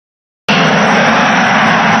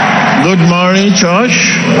Good morning,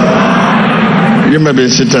 church. You may be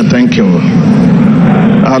seated. Thank you.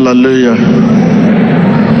 Hallelujah.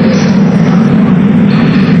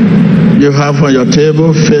 You have on your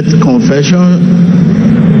table faith confession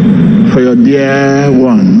for your dear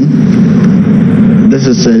one. This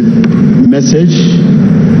is a message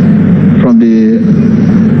from the...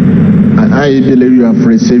 I believe you have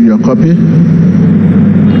received your copy.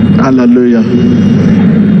 Hallelujah.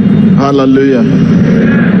 Hallelujah.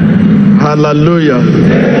 Hallelujah.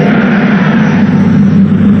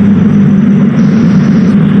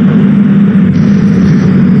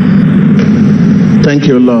 Thank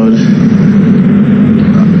you, Lord.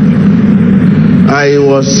 I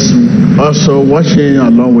was also watching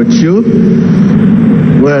along with you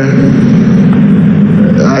where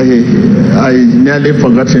I nearly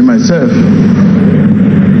forgot myself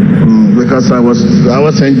because I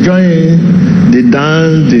was enjoying the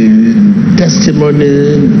dance, the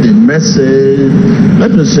testimony, the message.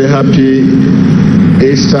 Let me say happy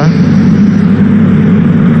Easter.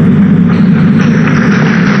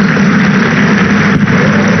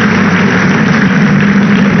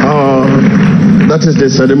 That is the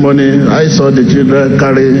ceremony. I saw the children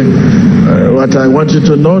carry. What I want you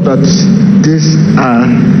to know that these are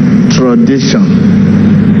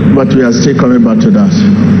tradition, but we are still coming back to that.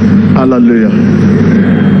 Hallelujah.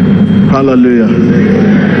 Hallelujah.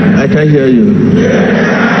 I can hear you.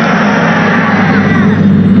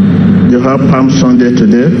 You have Palm Sunday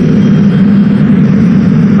today.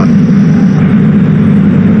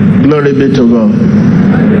 Glory be to God.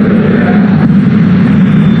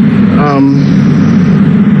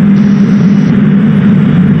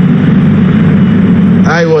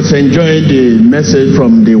 I was enjoying the message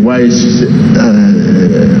from the wise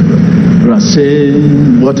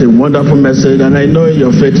saying what a wonderful message, and I know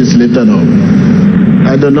your faith is lifted up.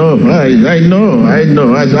 I don't know. I know.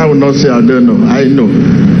 I will not say I don't know. I know.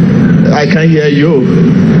 I can hear you.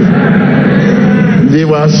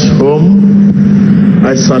 Viewers home,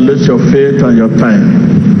 I salute your faith and your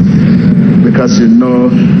time, because you know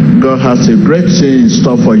God has a great thing in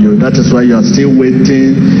store for you. That is why you are still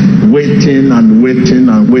waiting and waiting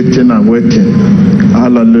and waiting and waiting.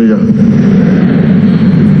 Hallelujah.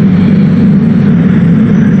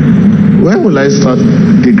 Where will I start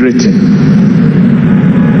the greeting?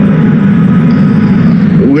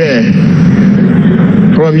 Where?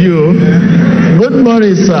 From you? Good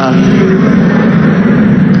morning, sir.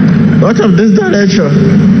 What of this direction?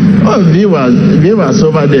 Oh, viewers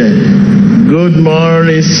over there. Good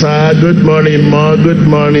morning, sir. Good morning, ma. Good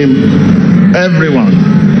morning, everyone.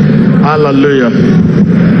 Hallelujah.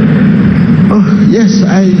 Oh, yes,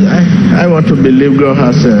 I want to believe God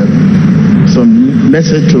has some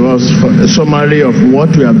message to us, for a summary of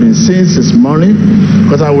what we have been seeing this morning,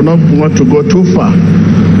 because I would not want to go too far.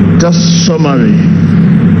 Just summary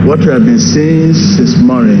what we have been seeing this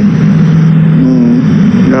morning.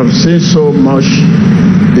 We have seen so much.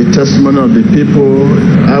 The testimony of the people.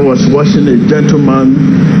 I was watching a gentleman,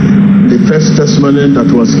 the first testimony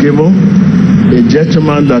that was given, a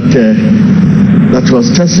gentleman that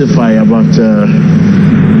was testifying about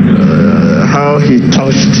how he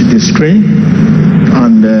touched the screen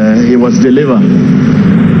and he was delivered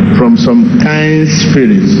from some kind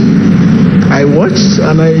spirit. I watched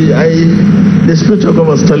and the Spirit of God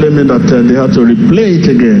was telling me that they had to replay it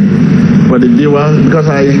again for the viewer, because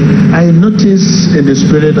I noticed in the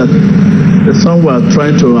spirit that some were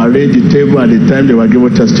trying to arrange the table at the time they were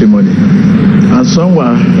giving testimony, and some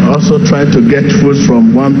were also trying to get food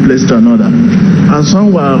from one place to another, and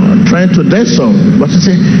some were trying to dress up. But you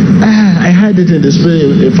say, I heard it in the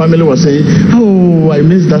spirit. A family was saying, oh, I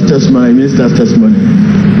missed that testimony, I missed that testimony.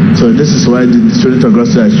 So this is why the Spirit of God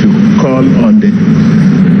said I should call on the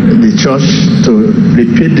church to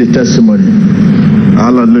repeat the testimony.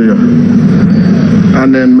 Hallelujah.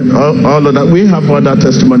 And then all of that, we have other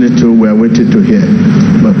testimony too we are waiting to hear,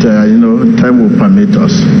 but time will permit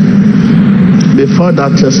us. Before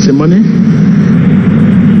that testimony,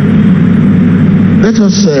 let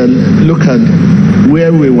us look at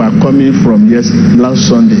where we were coming from last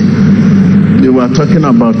Sunday. We were talking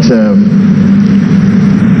about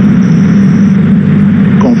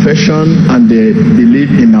confession and the belief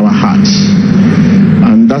in our hearts,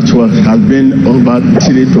 and that's what has been over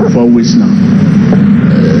 3 to 4 weeks now.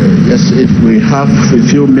 Yes, if we have a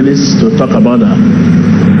few minutes to talk about that.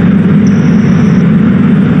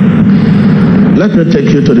 Let me take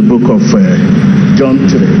you to the book of John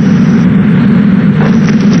 3.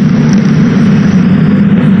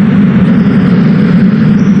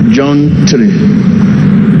 John 3.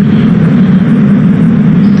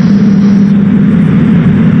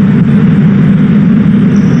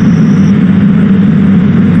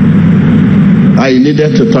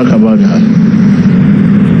 needed to talk about that.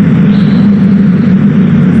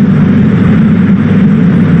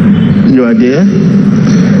 You are there?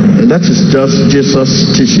 That is just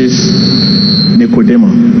Jesus teaches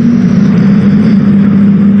Nicodemus.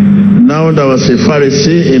 Now there was a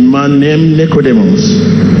Pharisee, a man named Nicodemus,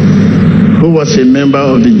 who was a member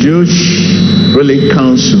of the Jewish ruling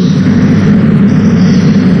council.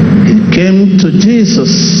 He came to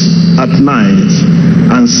Jesus at night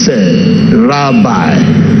and said, Rabbi.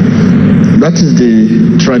 That is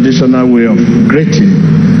the traditional way of greeting,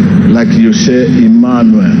 like you say,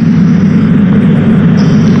 Emmanuel.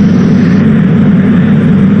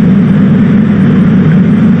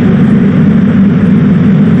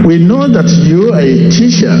 We know that you are a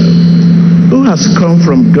teacher who has come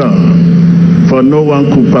from God, for no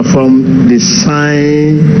one could perform the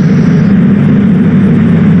sign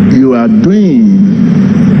you are doing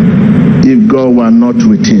if God were not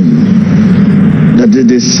with him. That is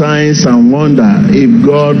the signs and wonder if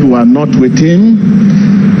God were not with him.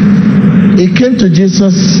 He came to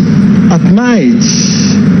Jesus at night.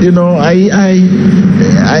 You know,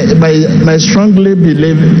 my strongly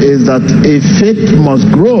belief is that a faith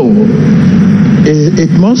must grow. It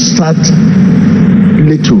must start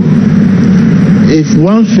little. If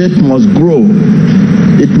one faith must grow,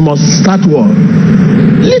 it must start what?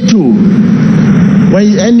 Little.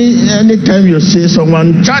 When any time you see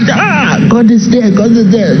someone shout, God is there,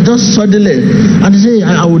 just suddenly, and say,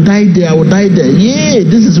 I will die there, I will die there. Yeah,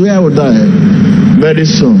 this is where I will die. Very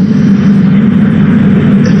soon,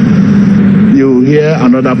 you hear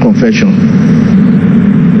another confession.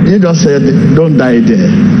 You just said, don't die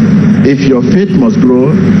there. If your faith must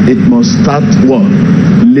grow, it must start what?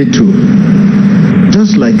 Little.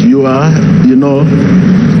 Just like you are,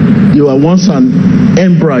 you are once an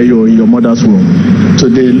embryo in your mother's womb.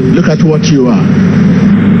 Today, look at what you are.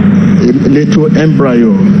 A little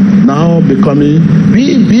embryo, now becoming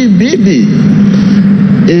baby.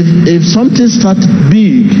 If something starts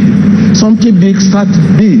big, something big starts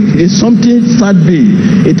big. If something starts big,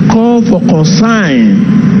 it calls for concern.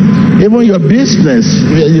 Even your business,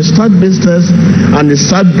 you start business and it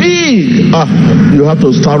starts big, you have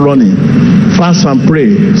to start running. Fast and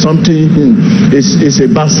pray. Something is a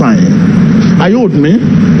bad sign. Are you with me?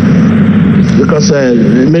 Because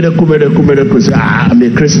miracle say, I'm a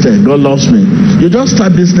Christian, God loves me. You just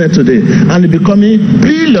start business today and you becoming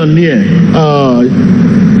billionaire.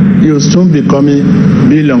 You soon becoming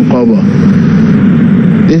billion cover.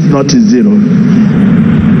 If not, it's zero.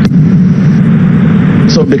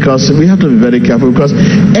 So because we have to be very careful, because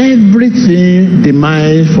everything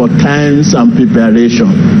demands for times and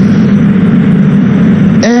preparation.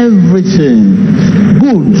 Everything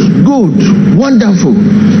good, wonderful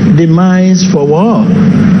demands for what?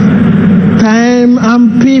 Time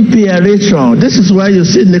and preparation. This is why you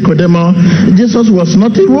see Nicodemus. Jesus was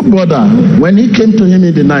not even bothered when he came to him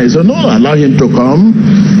in the night. So no, allow him to come.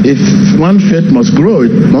 If one faith must grow,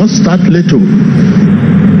 it must start little.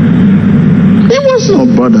 He was not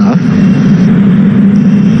bothered.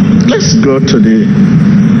 Let's go to the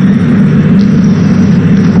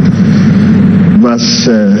verse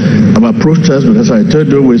our proof text, because I told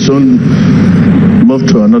you we soon move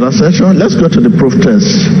to another session. Let's go to the proof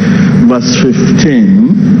text, verse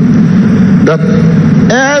 15. That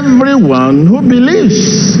everyone who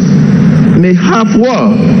believes may have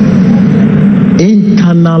what?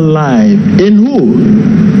 Eternal life. In who?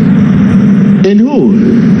 In who?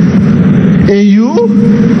 In you?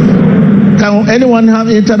 Can anyone have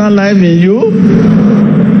eternal life in you?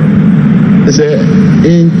 They say,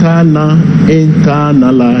 eternal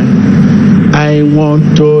life. I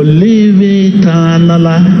want to live eternal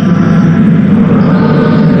life.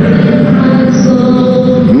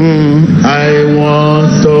 I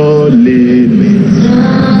want to live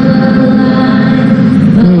eternal life.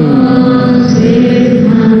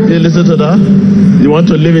 You listen to that? You want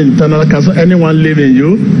to live in eternal life? Can anyone live in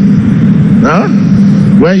you? Huh?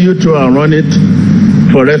 When you two are running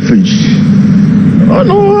for refuge. Oh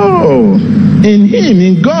no! In him,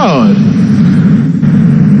 in God.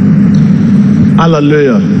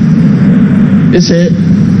 Hallelujah. You see,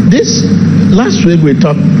 this last week we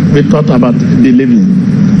talked about believing.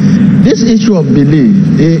 This issue of belief,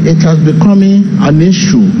 it has become an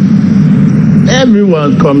issue.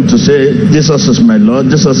 Everyone come to say, Jesus is my Lord,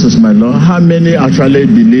 Jesus is my Lord. How many actually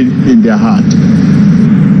believe in their heart?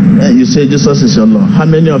 You say Jesus is your Lord. How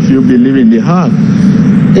many of you believe in the heart?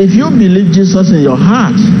 If you believe Jesus in your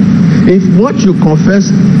heart, if what you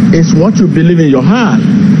confess is what you believe in your heart,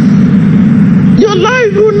 your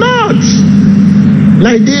life will not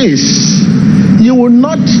like this. You will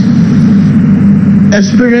not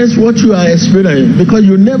experience what you are experiencing because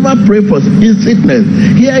you never pray for sickness.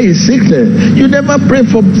 Here is sickness. You never pray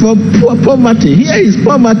for poverty. Here is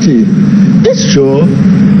poverty. This show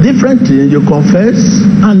different things you confess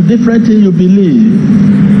and different things you believe.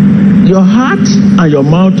 Your heart and your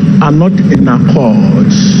mouth are not in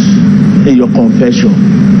accord in your confession.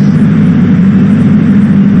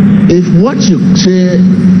 If what you say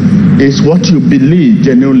is what you believe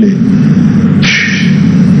genuinely,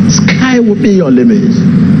 sky will be your limit.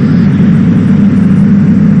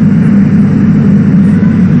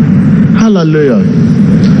 Hallelujah.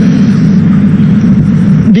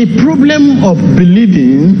 The problem of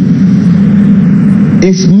believing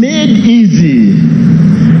is made easy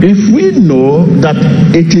if we know that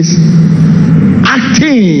it is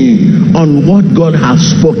acting on what God has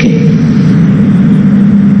spoken.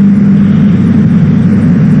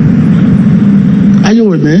 Are you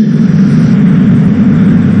with me?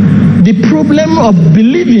 The problem of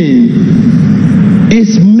believing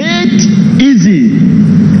is made easy,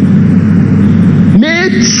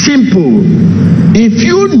 made simple, if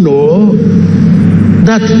you know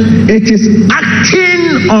that it is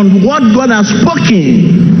acting on what God has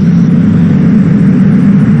spoken.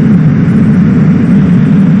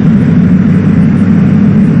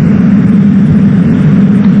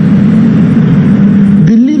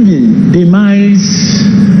 Believing demands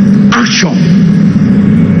action,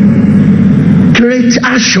 great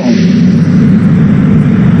action.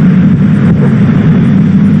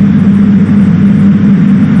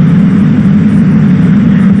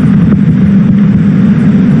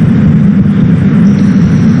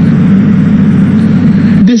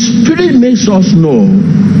 Makes us know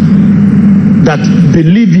that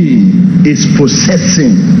believing is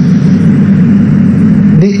possessing.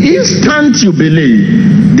 The instant you believe,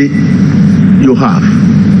 you have.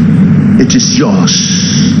 It is yours.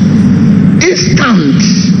 Instant.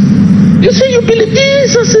 You say you believe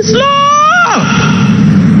Jesus is Lord.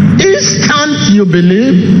 Instant you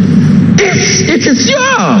believe, it is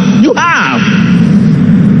yours. You have.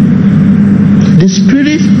 The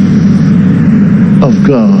Spirit of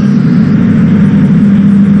God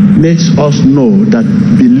makes us know that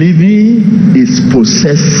believing is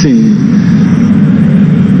possessing.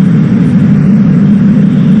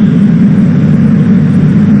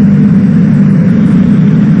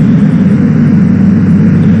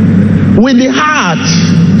 With the heart,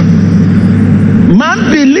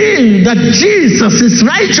 man believes that Jesus is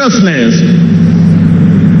righteousness.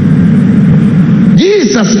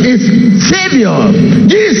 Jesus is Savior.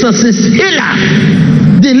 Jesus is healer.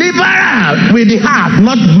 Deliverer with the heart,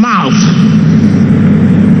 not mouth.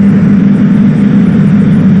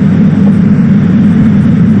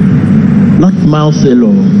 Not mouth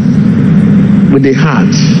alone, with the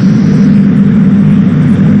heart.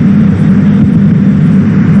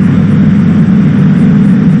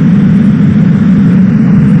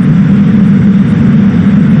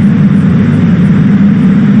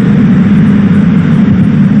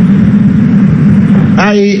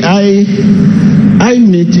 I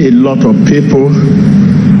meet a lot of people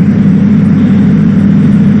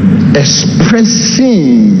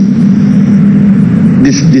expressing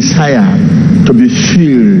this desire to be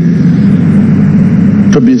filled,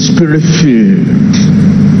 to be spirit filled.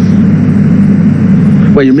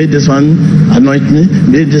 When you meet this one, anoint me.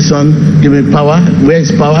 Meet this one, give me power. Where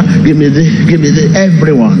is power? Give me this,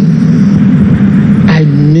 everyone. I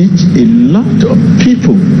meet a lot of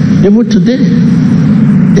people, even today.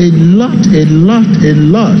 A lot,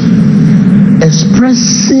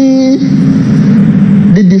 expressing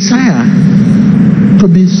the desire to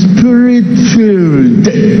be spirit-filled.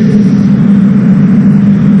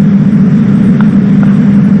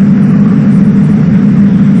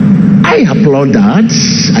 I applaud that.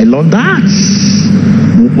 I love that.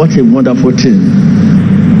 What a wonderful thing.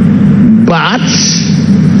 But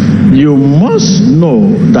you must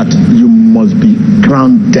know that you must be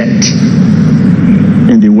grounded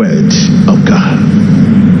in the word of God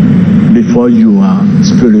before you are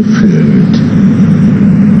spirit filled.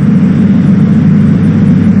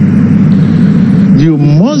 You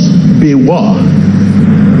must be what?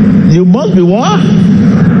 You must be what?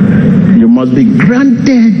 You must be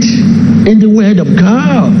grounded in the word of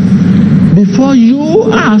God before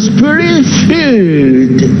you are spirit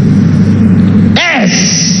filled.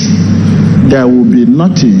 Else, there will be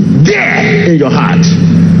nothing there in your heart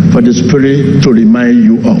for the Spirit to remind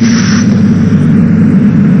you of.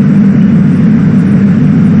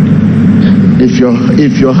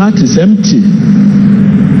 If your heart is empty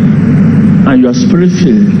and you are spirit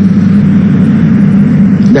filled,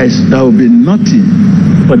 there will be nothing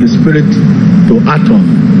for the Spirit to act on.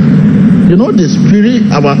 You know, the spirit,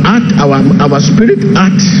 our spirit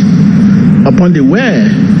acts upon the word.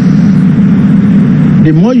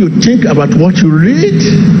 The more you think about what you read,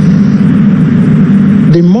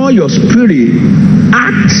 the more your spirit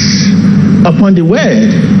acts upon the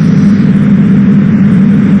word.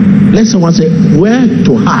 Let someone say, word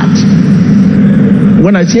to heart.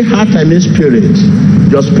 When I say heart, I mean spirit.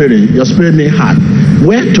 Your spirit means heart.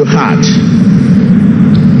 Word to heart.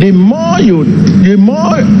 The more you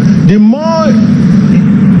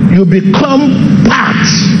become part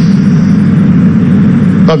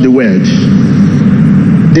of the word,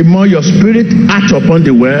 the more your spirit acts upon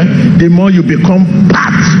the word, the more you become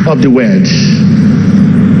part of the word.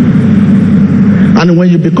 And when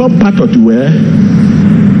you become part of the word,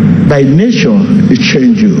 by nature, it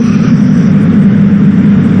changes you.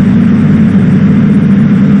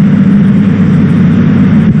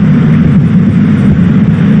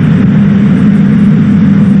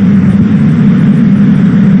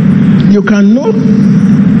 You can know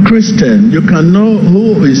Christian, you can know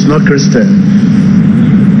who is not Christian.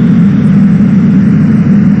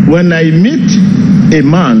 When I meet a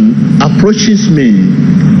man approaches me,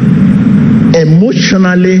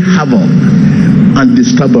 emotionally havoc and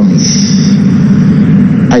disturbance,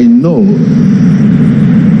 I know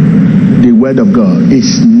the word of God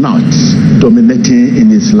is not dominating in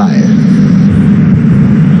his life.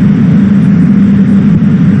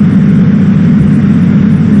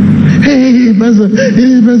 Hey, Pastor,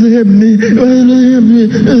 help me.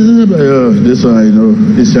 Oh, this one I know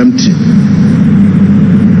is empty.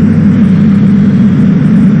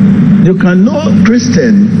 You can know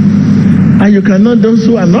Christian and you can know those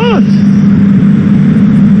who are not.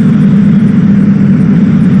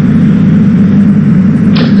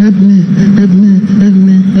 Help me.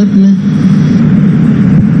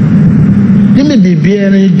 They may be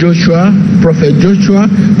bearing Joshua, Prophet Joshua,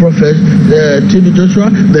 Prophet T.B. Joshua.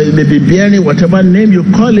 They may be bearing whatever name you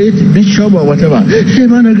call it, Bishop or whatever. Hey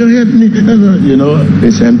man, help me. You know,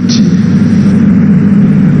 it's empty.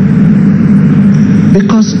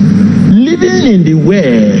 Because living in the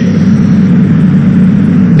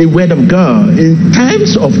word of God, in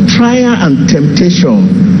times of trial and temptation,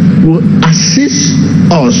 will assist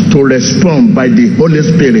us to respond by the Holy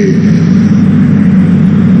Spirit.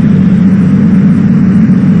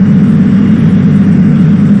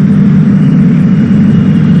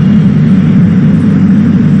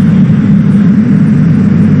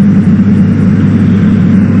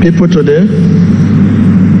 People today,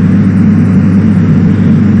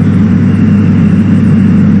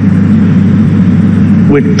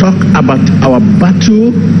 we talk about our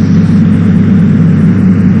battle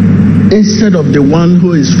instead of the one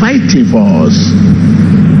who is fighting for us.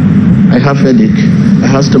 I have headache, I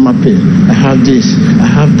have stomach pain, I have this, I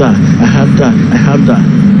have that, I have that, I have that.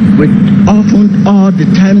 We often all the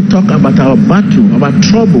time talk about our battle, our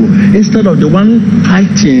trouble, instead of the one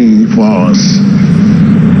fighting for us.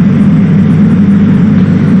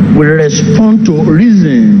 We respond to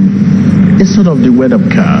reason instead of the word of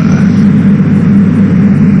God.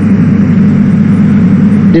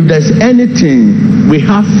 If there's anything we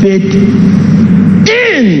have faith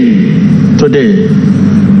in today,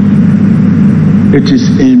 it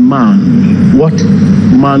is in man. What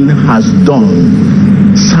man has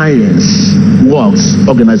done, science, works,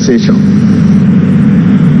 organization.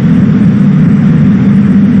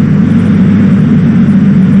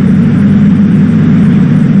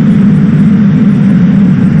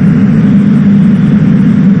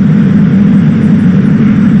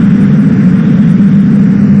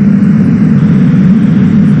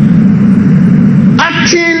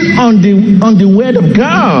 On the word of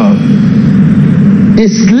God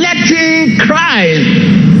is letting Christ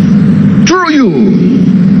through you.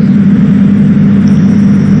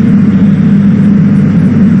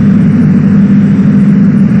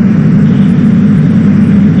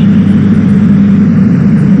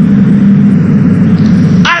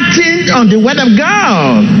 Acting on the word of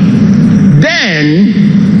God then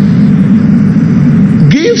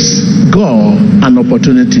gives God an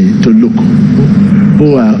opportunity to look.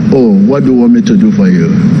 What do you want me to do for you?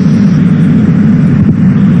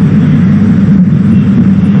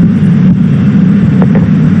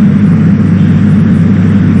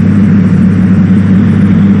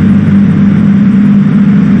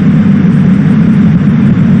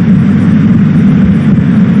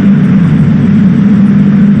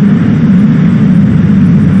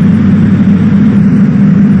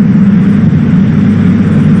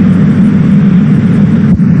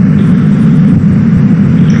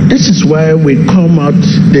 Where we come out,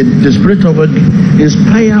 the Spirit of God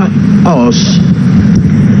inspire us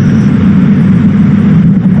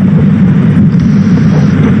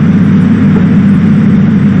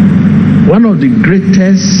of the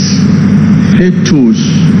greatest faith tools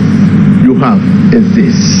you have is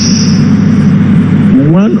this.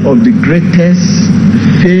 One of the greatest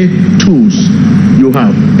faith tools you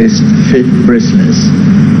have is faith bracelets.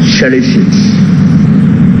 Cherish it.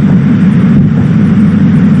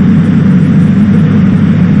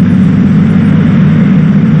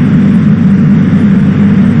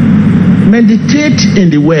 Meditate in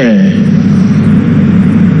the Word.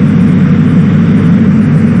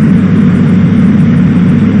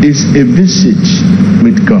 Is a visit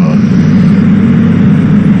with God.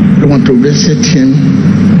 You want to visit Him.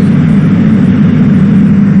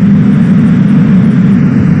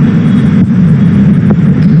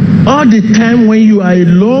 All the time when you are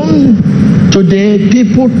alone today,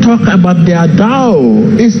 people talk about their Tao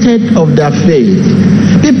instead of their faith.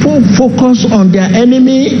 People focus on their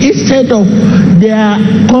enemy instead of their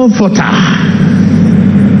comforter.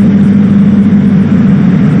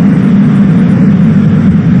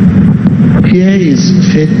 Here is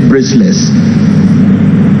faith bracelets.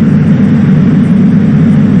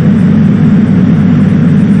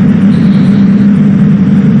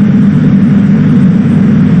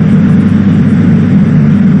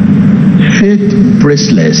 Faith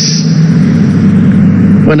bracelets.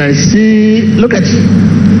 When I see, look at,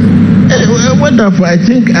 wonderful. I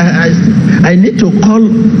think I need to call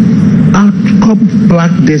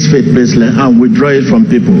back this faith bracelet and withdraw it from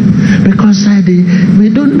people, because we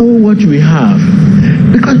don't know what we have.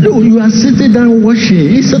 Because you are sitting down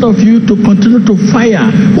watching instead of you to continue to fire.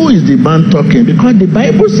 Who is the man talking? Because the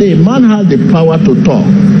Bible says man has the power to talk,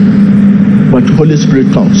 but the Holy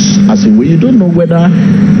Spirit talks as a way. You don't know whether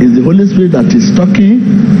it's the Holy Spirit that is talking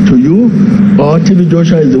to you or TV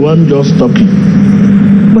Joshua is the one just talking.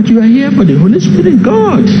 But you are here for the Holy Spirit,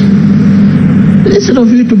 God. Instead of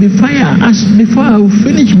you to be fire, as before I will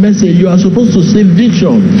finish message, you are supposed to say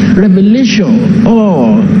vision, revelation,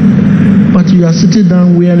 but you are sitting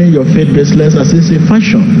down wearing your faith bracelets as it's a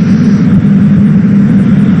fashion.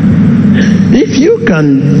 If you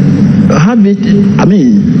can have it,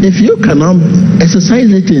 if you cannot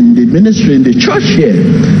exercise it in the ministry, in the church here,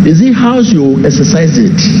 is it how you exercise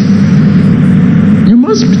it? You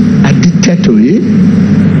must be addicted to it.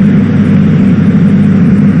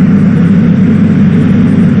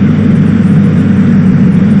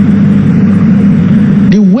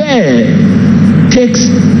 Takes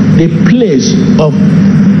the place of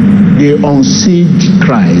the unseen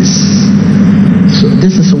Christ. So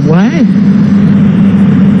this is why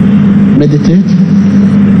meditate.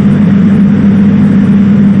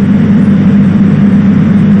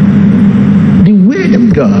 The Word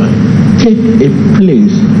of God takes a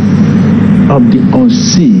place of the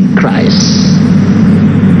unseen Christ.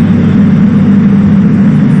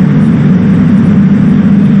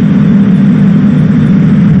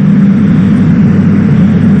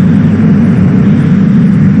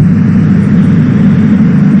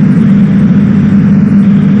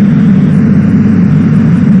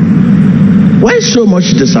 So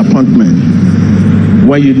much disappointment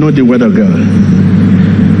when you know the Word of God,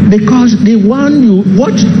 because the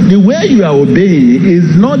way you are obeying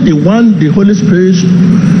is not the one the Holy Spirit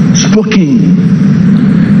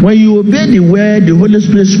spoken. When you obey the word the Holy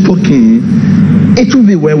Spirit spoken, it will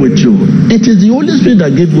be well with you. It is the Holy Spirit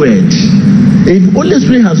that gives word. If Holy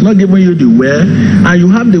Spirit has not given you the word and you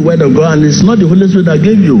have the Word of God and it's not the Holy Spirit that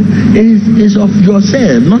gave you, it is of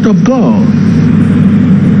yourself, not of God.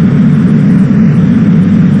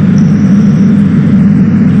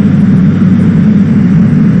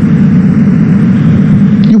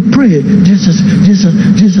 Jesus, Jesus,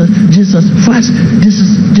 Jesus, Jesus, fast,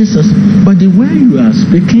 Jesus. But the way you are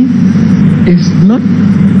speaking is not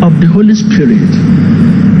of the Holy Spirit.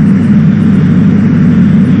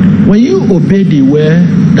 When you obey the word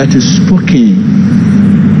that is spoken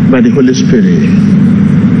by the Holy Spirit,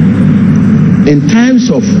 in times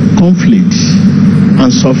of conflict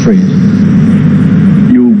and suffering,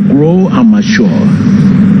 you grow and mature.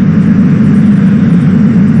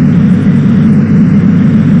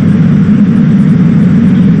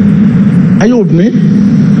 Are you with me?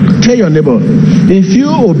 Tell your neighbor, if you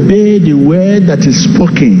obey the word that is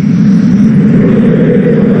spoken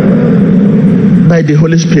by the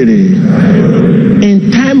Holy Spirit, in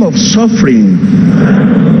time of suffering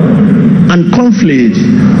and conflict,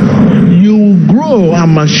 you will grow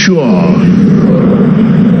and mature.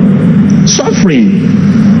 Suffering,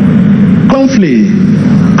 conflict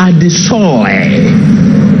are the soil.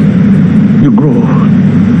 You grow.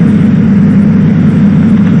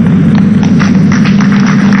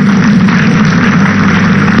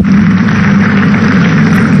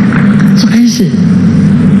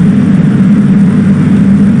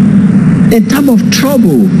 In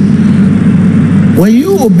trouble, when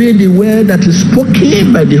you obey the word that is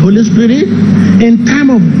spoken by the Holy Spirit, in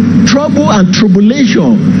time of trouble and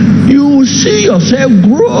tribulation, you will see yourself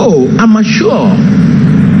grow and mature.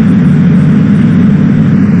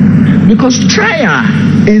 Because trial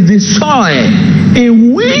is the soil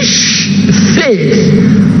in which faith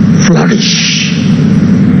flourishes.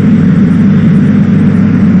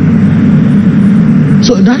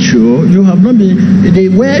 So that shows you have not been, the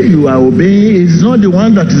word you are obeying is not the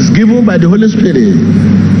one that is given by the Holy Spirit.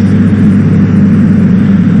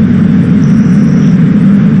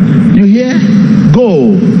 You hear?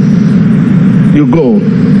 Go. You go.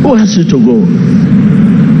 Who asks you to go?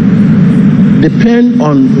 Depend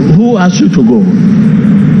on who asks you to go.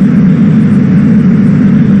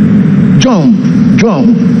 Jump.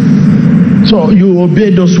 So you obey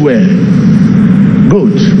those words.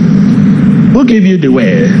 Good. Who gave you the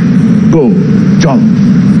word? Go, jump.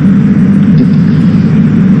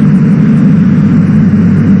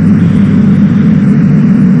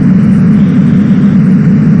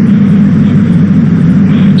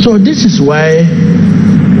 So this is why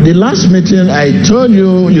the last meeting I told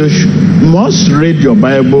you must read your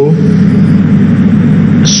Bible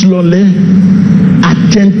slowly,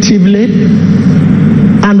 attentively,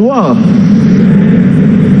 and what?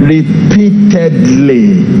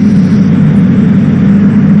 Repeatedly.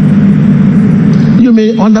 You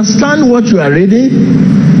may understand what you are reading,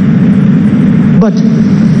 but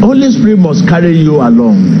Holy Spirit must carry you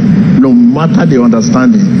along, no matter the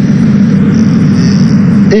understanding.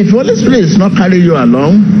 If Holy Spirit is not carrying you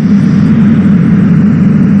along,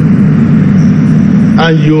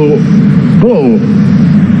 and you go,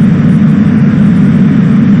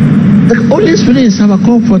 the Holy Spirit is our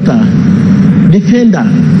comforter, defender,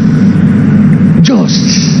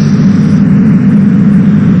 just,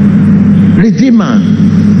 Redeemer.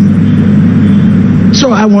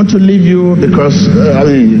 So I want to leave you because I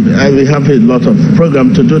will have a lot of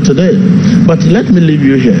program to do today. But let me leave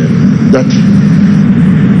you here that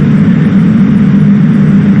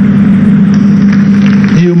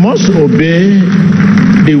you must obey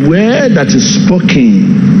the word that is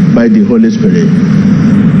spoken by the Holy Spirit.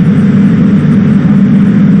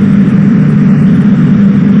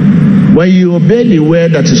 When you obey the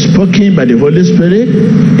word that is spoken by the Holy Spirit,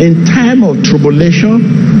 in time of tribulation,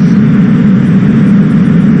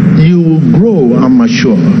 you will grow and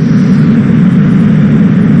mature.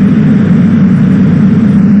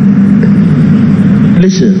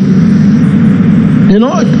 Listen, you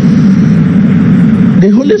know, the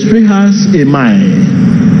Holy Spirit has a mind.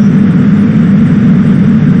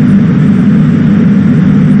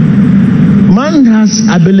 Man has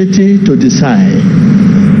ability to decide.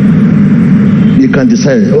 You can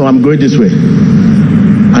decide, oh, I'm going this way.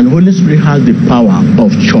 And Holy Spirit has the power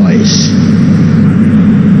of choice.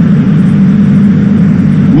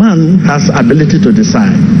 Man has ability to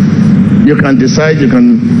decide. You can decide, you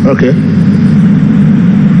can, okay.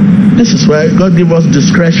 This is why God gives us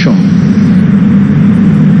discretion.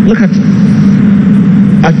 Look at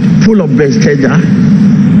full of Bethesda.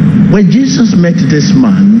 When Jesus met this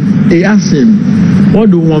man, he asked him, what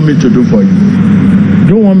do you want me to do for you?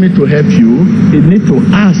 Do you want me to help you? You need to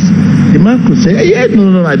ask. The man could say, yeah,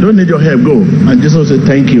 no, I don't need your help, go. And Jesus said,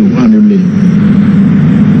 thank you, and you leave.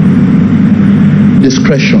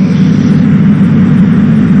 Discretion.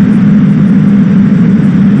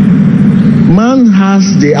 Man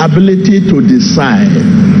has the ability to decide.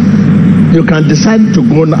 You can decide to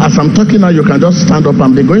go. As I'm talking now, you can just stand up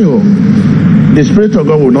and be going home. The Spirit of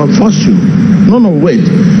God will not force you. No, wait.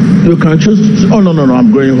 You can choose, oh, no,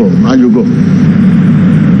 I'm going home, and you go.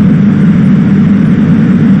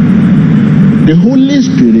 The Holy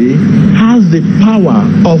Spirit has the power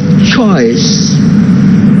of choice.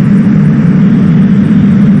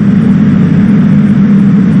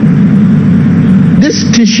 This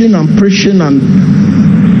teaching and preaching and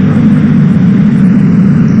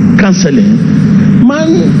counseling,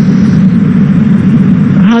 man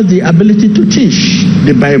has the ability to teach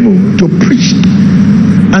the Bible, to preach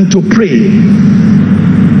and to pray.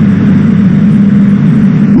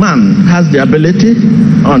 Man has the ability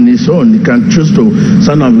on his own. He can choose to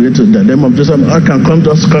stand up to the name of Jesus. I can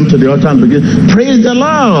just come to the altar and begin, praise the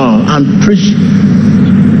Lord, and preach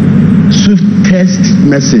swiftest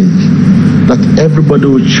message that everybody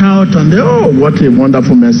will shout and oh, what a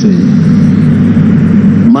wonderful message.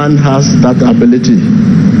 Man has that ability.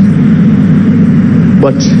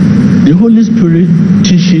 But the Holy Spirit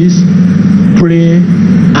teaches, pray,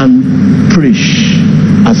 and preach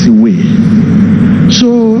as a way.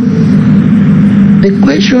 So the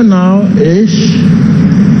question now is,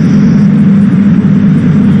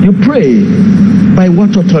 you pray By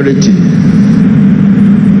what authority?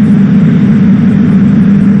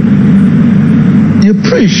 You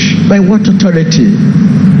preach. By what authority?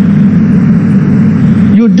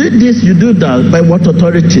 You did this, you do that. By what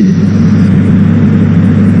authority?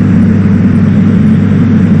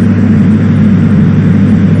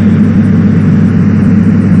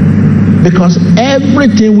 Because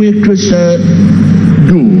everything we Christians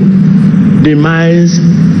do demands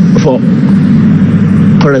for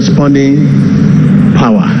corresponding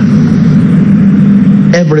power.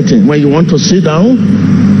 Everything. When you want to sit down,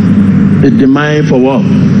 it demands for what?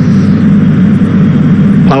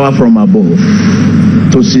 Power from above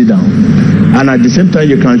to sit down. And at the same time,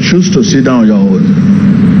 you can choose to sit down on your own.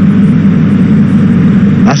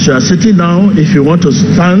 As you are sitting down, if you want to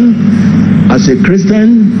stand as a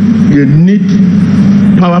Christian, you need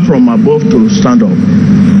power from above to stand up.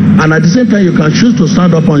 And at the same time, you can choose to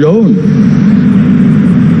stand up on your own.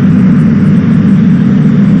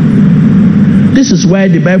 This is why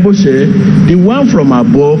the Bible says the one from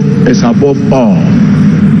above is above all.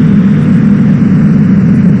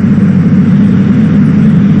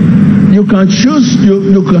 You can choose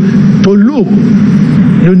you can, to look.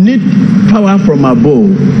 You need power from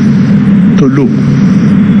above to look.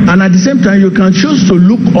 And at the same time, you can choose to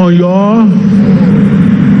look on your...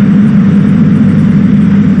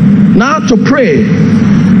 Now to pray,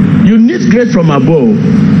 you need grace from above.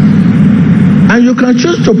 And you can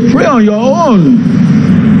choose to pray on your own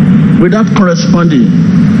without corresponding.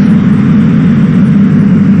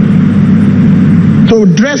 To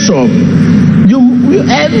dress up,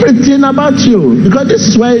 everything about you. Because this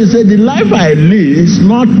is why you say the life I live is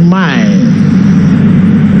not mine.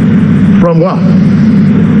 From what?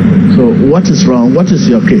 So what is wrong? What is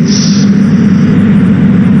your case?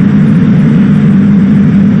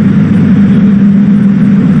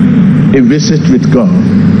 A visit with God.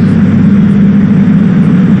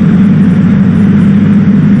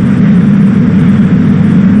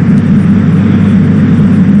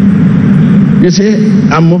 You say,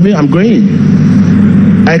 I'm moving, I'm going.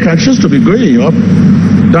 I can choose to be going up,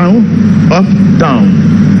 down, up,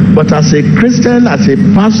 down. But as a Christian, as a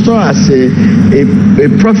pastor, as a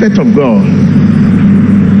prophet of God,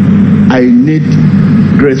 I need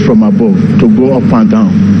grace from above to go up and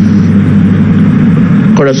down.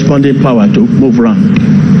 Corresponding power to move around.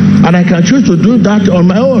 And I can choose to do that on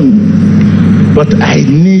my own. But I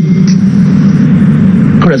need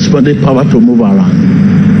corresponding power to move around.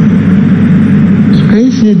 So can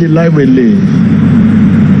you see the life we live?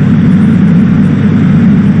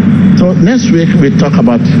 So next week we talk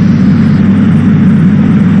about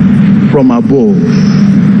from above.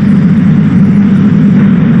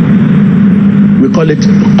 We call it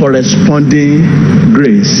corresponding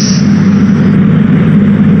grace.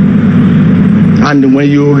 And when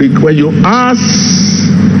you ask,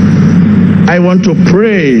 I want to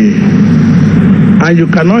pray, and you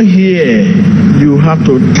cannot hear, you have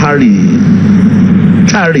to tarry.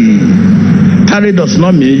 Tarry. Tarry does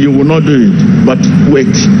not mean you will not do it, but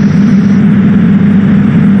wait.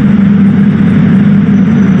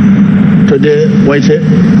 Today, when you say,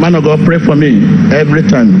 man of God, pray for me, every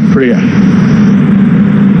time, prayer.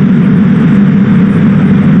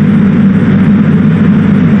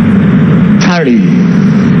 Tarry.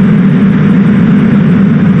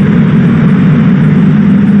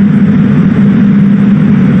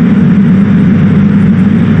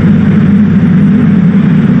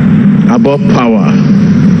 Above power.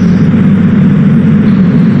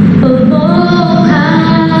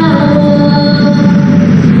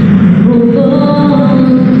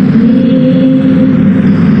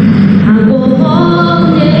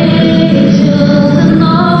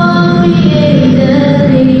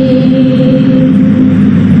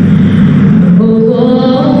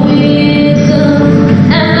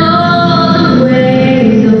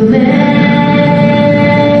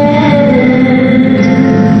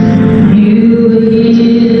 You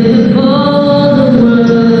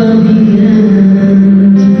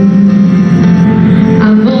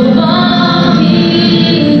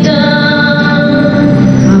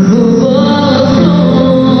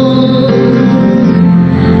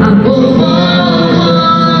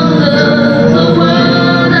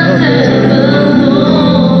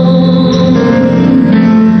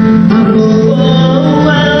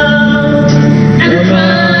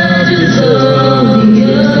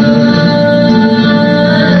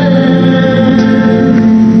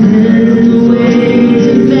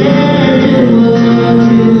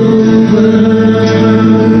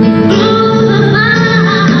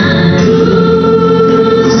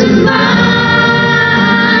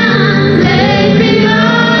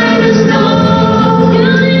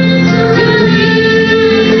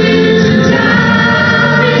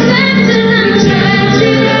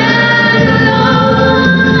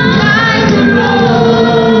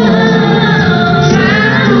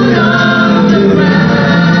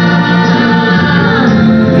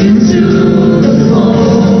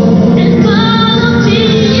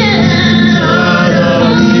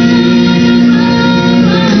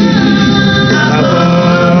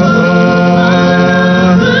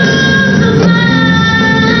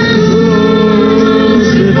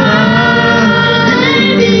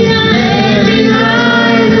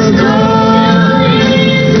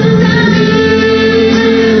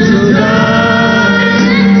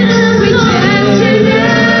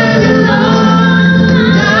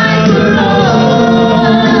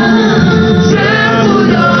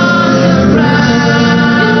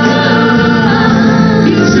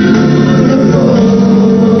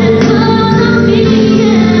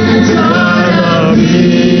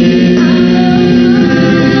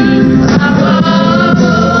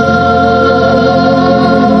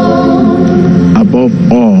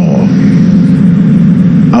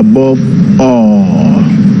above all.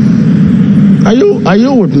 Are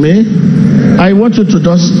you with me? I want you to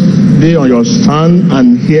just be on your stand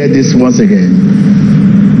and hear this once again.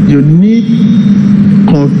 You need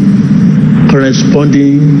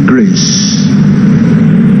corresponding grace.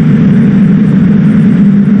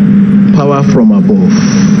 Power from above.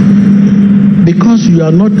 Because you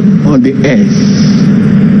are not on the earth.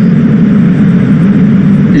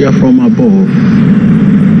 You are from above.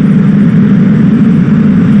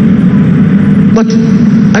 But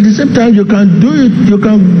at the same time, you can do it. You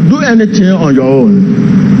can do anything on your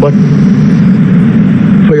own. But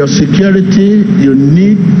for your security, you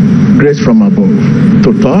need grace from above.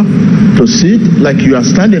 To talk, to sit, like you are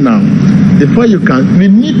standing now. Before you can, we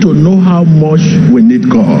need to know how much we need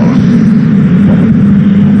God.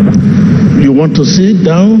 You want to sit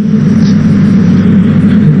down?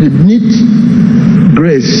 You need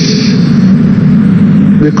grace.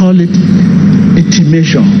 We call it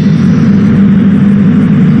intimation.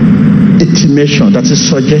 Intimation, that is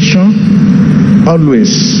suggestion,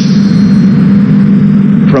 always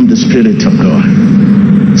from the Spirit of God.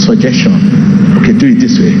 Suggestion. Okay, do it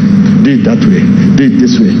this way. Do it that way. Do it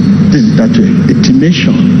this way. Do it that way.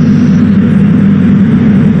 Intimation.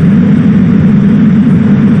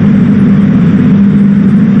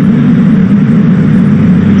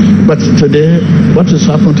 But today, what has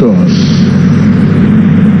happened to us?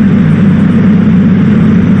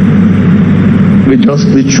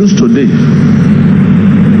 We choose to live.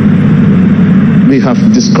 We have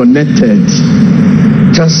disconnected.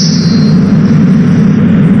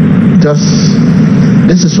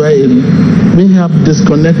 This is why we have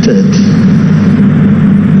disconnected.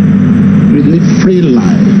 We live free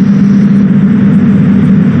life.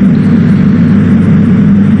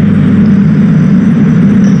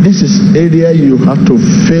 This is area you have to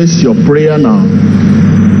face your prayer now.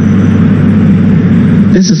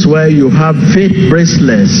 This is why you have faith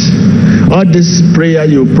bracelets. All this prayer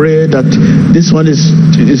you pray that this one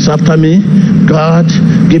is after me. God,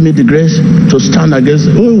 give me the grace to stand against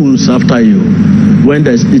who is after you. When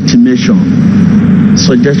there is intimation,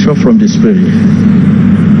 suggestion from the Spirit.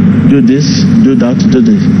 Do this, do that, do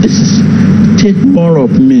this. This is take more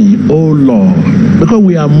of me, oh Lord, because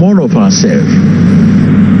we are more of ourselves.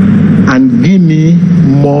 And give me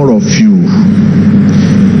more of you.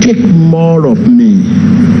 Take more of me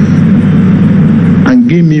and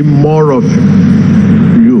give me more of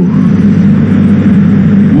you.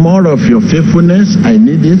 More of your faithfulness, I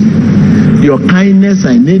need it. Your kindness,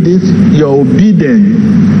 I need it. Your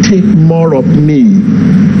obedience, take more of me.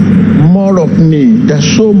 More of me.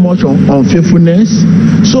 There's so much unfaithfulness,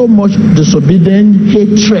 so much disobedience,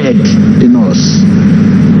 hatred in us.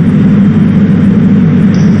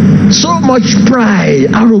 So much pride,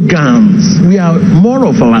 arrogance. We are more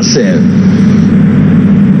of ourselves.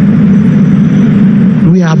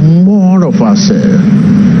 We are more of ourselves.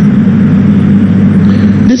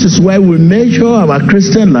 This is why we measure our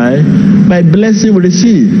Christian life by blessing we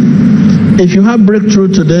receive. If you have breakthrough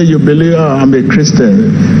today, you believe, oh, I'm a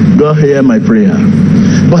Christian. God hear my prayer.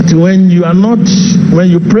 But when you are not, when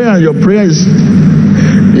you pray and your prayer is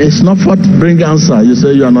it's not what bring answer. You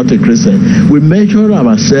say you are not a Christian. We measure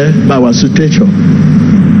ourselves by our situation.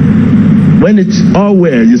 When it's all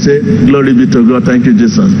well, you say, glory be to God, thank you,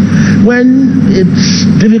 Jesus. When it's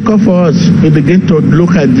difficult for us, we begin to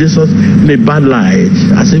look at Jesus in a bad light,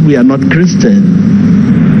 as if we are not Christian.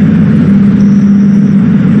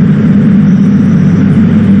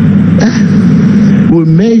 We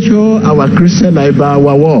measure our Christian life by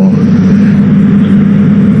our walk.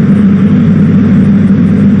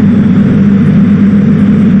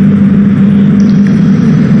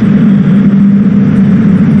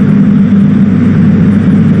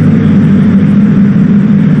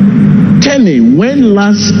 When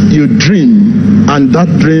last you dream and that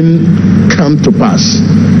dream come to pass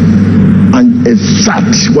and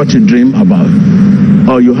exact what you dream about,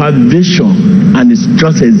 or you have vision and it's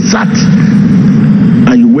just exact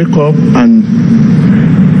and you wake up and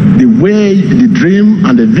the way the dream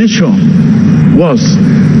and the vision was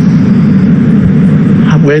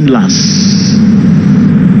when last.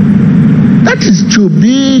 That is to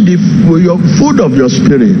be your food of your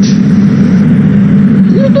spirit.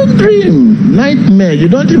 You don't dream. Nightmare. You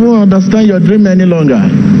don't even understand your dream any longer.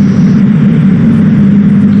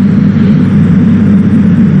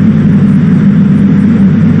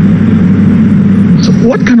 So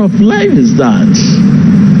what kind of life is that?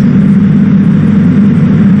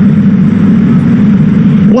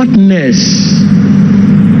 What next?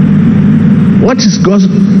 What is God's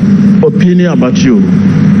opinion about you?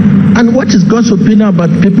 And what is God's opinion about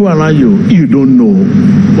people around you? You don't know.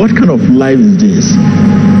 What kind of life is this?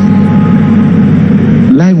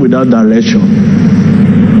 Life without direction.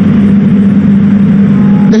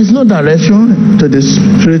 There is no direction to the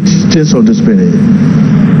spirit, things of the spirit.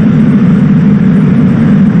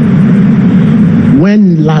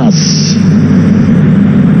 When last?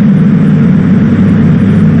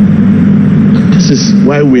 This is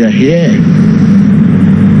why we are here.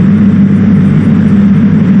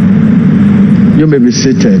 You may be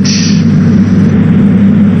seated.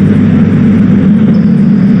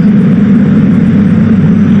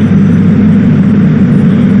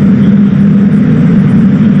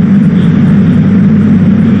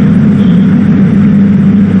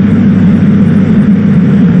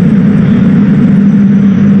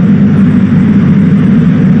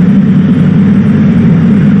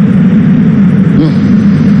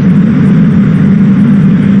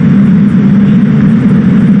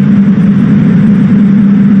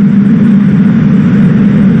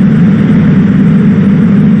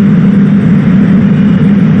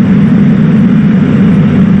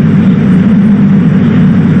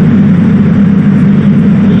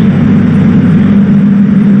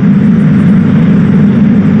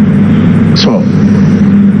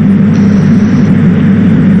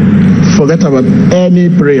 Forget about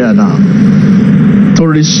any prayer now. To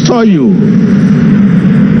restore you,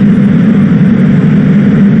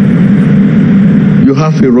 you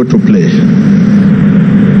have a role to play.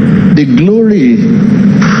 The glory,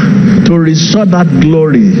 to restore that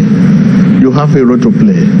glory, you have a role to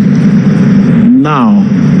play. Now,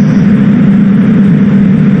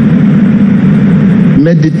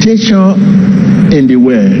 meditation in the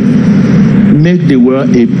Word, make the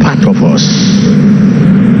Word a part of us.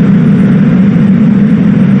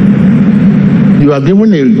 You are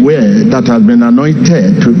given a word that has been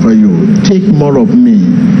anointed for you. Take more of me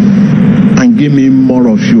and give me more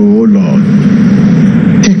of you, oh Lord.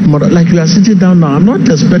 Take more. Like you are sitting down now. I'm not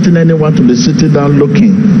expecting anyone to be sitting down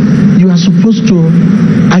looking. You are supposed to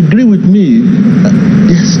agree with me.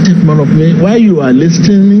 Yes, take more of me. While you are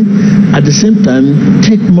listening, at the same time,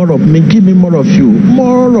 take more of me. Give me more of you.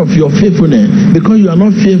 More of your faithfulness. Because you are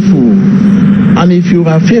not faithful. And if you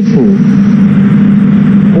are faithful,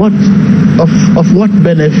 what of what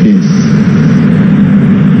benefits?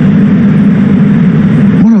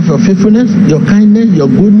 More of your faithfulness, your kindness, your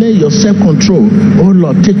goodness, your self-control. Oh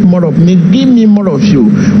Lord, take more of me. Give me more of you.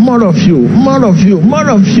 More of you. More of you. More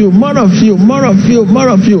of you. More of you. More of you. More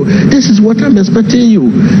of you. This is what I'm expecting you.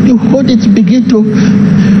 You hold it, begin to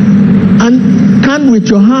and count with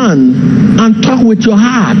your hand and talk with your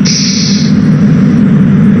heart.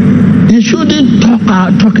 You shouldn't talk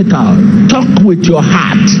it out. Talk with your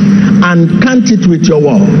heart and count it with your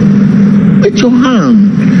word. With your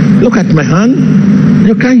hand. Look at my hand.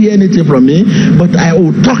 You can't hear anything from me, but I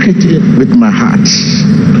will talk it with my heart.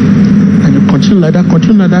 And you continue like that,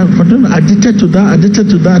 continue addicted to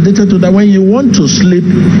that. When you want to sleep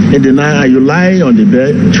in the night and you lie on the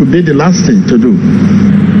bed, it should be the last thing to do.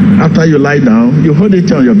 After you lie down, you hold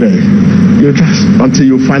it on your bed. You just until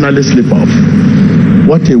you finally sleep off.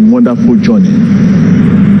 What a wonderful journey.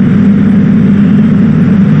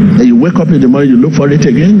 And you wake up in the morning, you look for it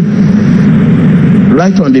again.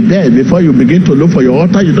 Right on the bed, before you begin to look for your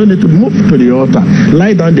altar, you don't need to move to the altar.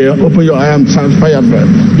 Lie down there, open your eye and stand fire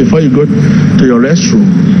before you go to your restroom.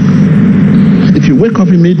 If you wake up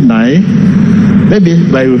in midnight, maybe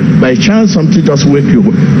by chance something just wake you,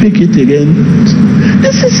 pick it again.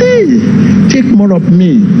 This is it. Take more of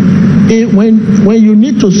me. When you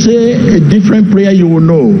need to say a different prayer, you will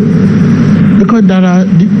know. Because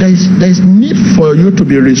there is need for you to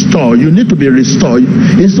be restored. You need to be restored.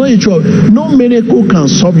 It's not issue. No miracle can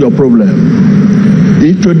solve your problem.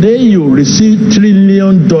 If today you receive $1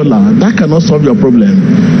 trillion, that cannot solve your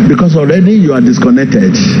problem. Because already you are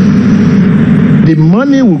disconnected. The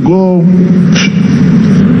money will go.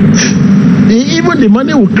 Even the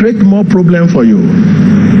money will create more problem for you.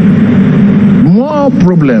 More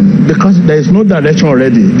problem because there is no direction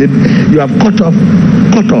already. You have cut off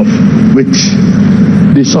with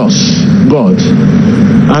the source, God.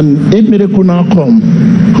 And if miracle now come,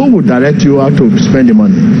 who will direct you how to spend the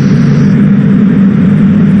money?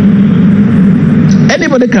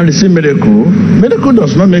 Anybody can receive miracle. Miracle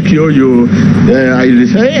does not make you I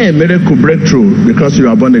say hey, miracle breakthrough because you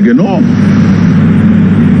are born again. No.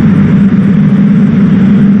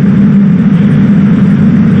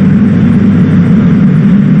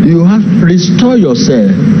 Restore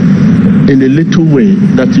yourself in a little way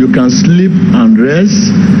that you can sleep and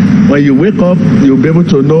rest. When you wake up, you'll be able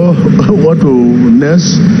to know what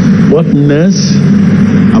next.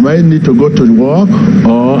 Am I need to go to work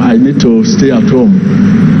or I need to stay at home?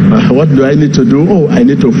 What do I need to do? Oh, I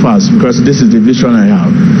need to fast because this is the vision I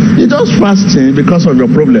have. You're just fasting because of your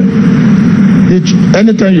problem.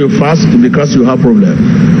 Anytime you fast, because you have problem.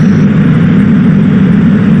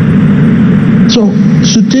 So,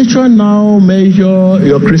 situation now measure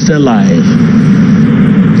your Christian life.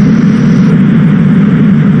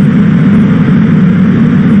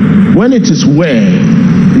 When it is well,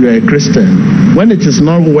 you are a Christian. When it is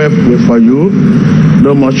not well for you,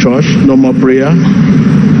 no more church, no more prayer.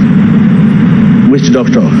 Which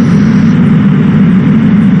doctor?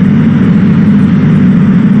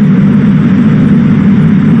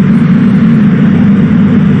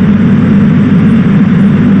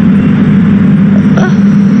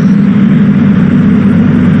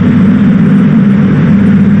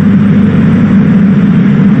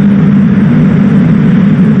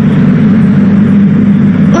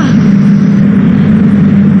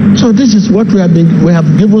 This is what we have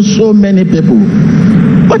given so many people.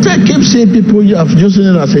 But I keep seeing people you have using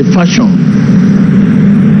it as a fashion.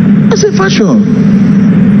 As a fashion.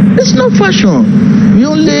 It's not fashion. We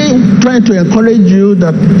only trying to encourage you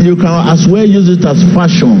that you can as well use it as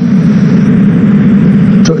fashion.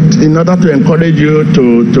 In order to encourage you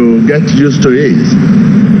to get used to it.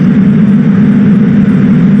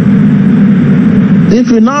 If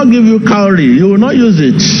we now give you cowrie, you will not use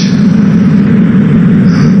it.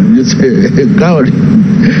 Cowrie.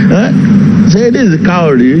 Say this is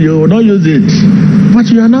cowrie, you will not use it. But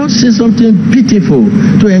you are now seeing something beautiful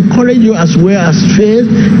to encourage you as well as faith,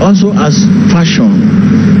 also as fashion.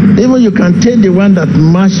 Even you can take the one that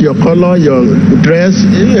match your color, your dress,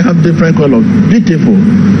 you have different colors. Beautiful.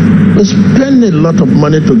 You spend a lot of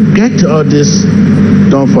money to get all this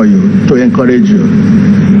done for you, to encourage you.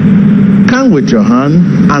 Come with your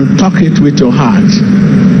hand and talk it with your heart.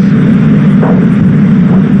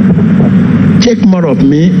 Take more of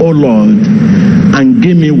me, O Lord, and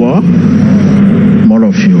give me what? More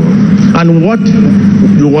of you. And what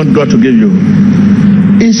you want God to give you?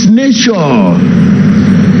 It's nature.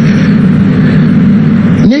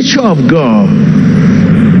 Nature of God.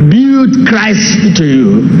 Build Christ into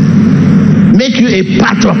you. Make you a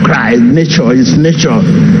part of Christ. Nature is nature.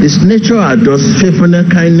 Its nature are just faithfulness,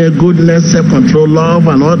 kindness, goodness, self-control, love,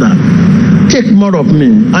 and all that. Take more of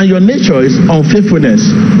me. And your nature is unfaithfulness.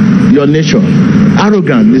 Your nature.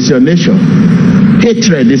 Arrogance is your nature.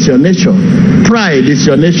 Hatred is your nature. Pride is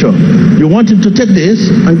your nature. You want him to take this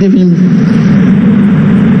and give him.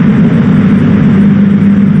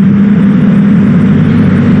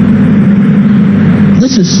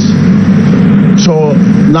 This is. So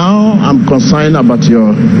now I'm concerned about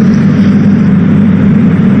the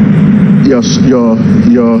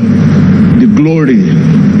glory.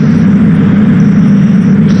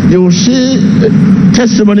 You will see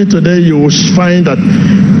testimony today, you will find that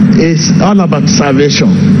it's all about salvation.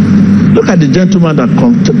 Look at the gentleman that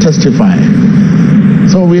come to testify.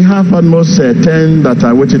 So we have almost 10 that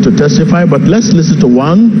are waiting to testify, but let's listen to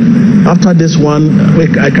one. After this one,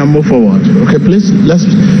 I can move forward. Okay, please, let's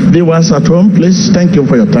viewers at home, please, thank you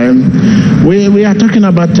for your time. We are talking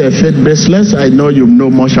about faith bracelets. I know you know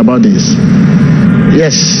much about this.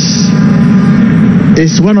 Yes.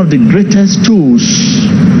 It's one of the greatest tools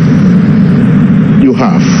you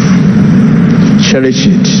have. Cherish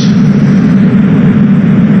it.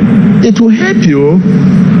 It will help you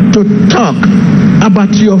to talk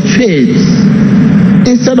about your faith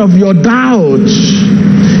instead of your doubts.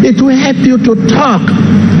 It will help you to talk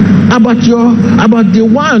about the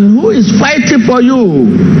one who is fighting for you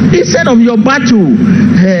instead of your battle.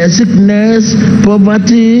 Sickness,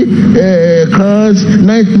 poverty, curse,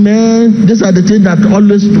 nightmare. These are the things that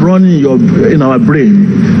always run in our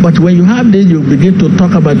brain. But when you have this, you begin to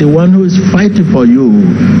talk about the one who is fighting for you.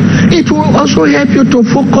 It will also help you to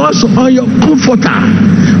focus on your comforter.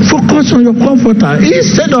 Focus on your comforter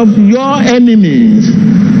instead of your enemies.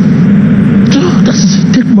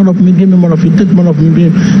 Take more of me, give me more of you. Take more of me.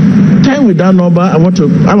 Time with that number. I want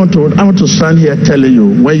to stand here telling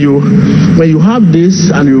you when you have this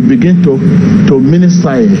and you begin to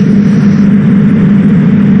minister it,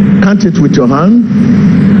 count it with your hand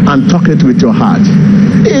and talk it with your heart.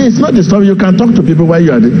 It's not the stuff you can talk to people while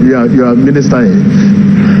you are ministering.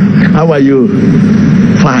 How are you?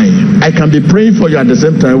 Fine. I can be praying for you at the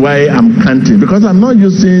same time while I'm counting, because I'm not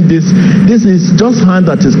using this. This is just hand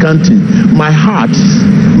that is counting.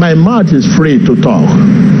 My mouth is free to talk.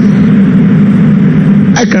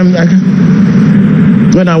 I can.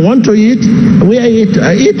 When I want to eat,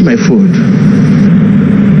 I eat my food.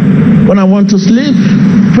 When I want to sleep,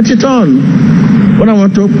 put it on. When I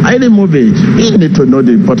want to, I remove it. You need to know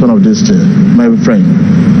the importance of this thing, my friend.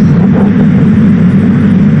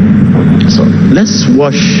 So let's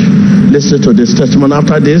listen to this testimony.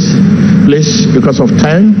 After this, please, because of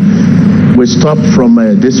time, we stop from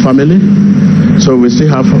this family. So we still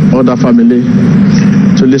have other family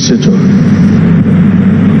to listen to.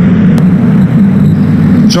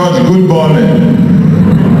 Church, good morning.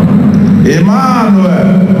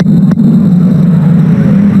 Emmanuel.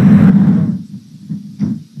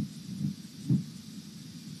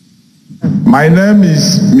 My name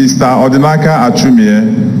is Mr. Odinaka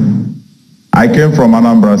Achumie. I came from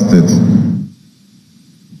Anambra State.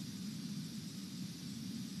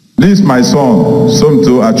 This is my son,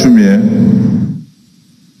 Somto Achumie,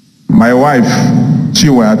 my wife,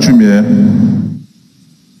 Chiwa Achumie,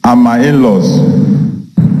 and my in-laws.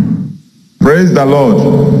 Praise the Lord.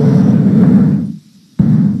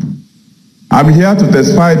 I'm here to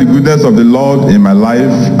testify the goodness of the Lord in my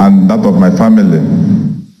life and that of my family.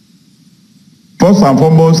 First and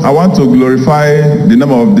foremost, I want to glorify the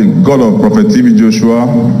name of the God of Prophet TB Joshua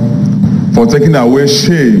for taking away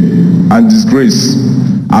shame and disgrace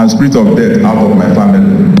and spirit of death out of my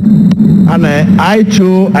family. And I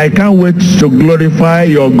too, I can't wait to glorify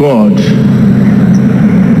your God.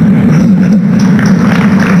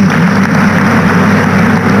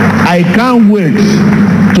 I can't wait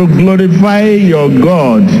to glorify your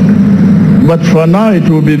God. But for now, it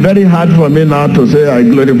will be very hard for me now to say I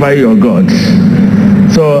glorify your God.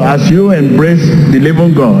 So as you embrace the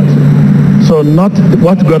living God, so not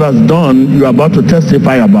what God has done, you are about to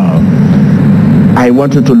testify about. I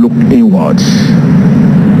want you to look inwards.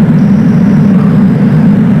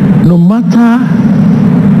 No matter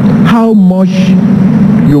how much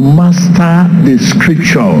you master the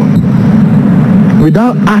scripture,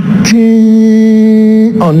 without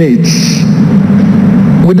acting on it,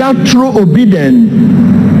 without true obedience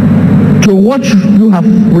to what you have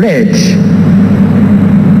read,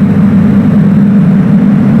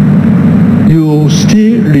 you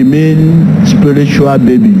still remain spiritual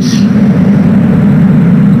babies.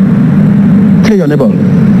 Tell your neighbor,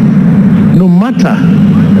 no matter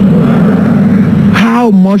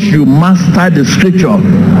how much you master the scripture,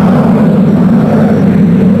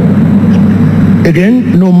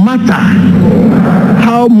 again, no matter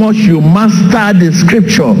how much you master the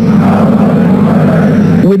scripture,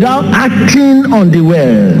 without acting on the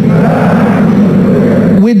word,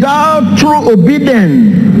 without true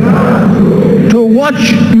obedience to what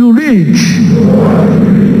you read,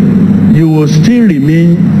 you will still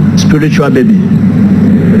remain spiritual baby.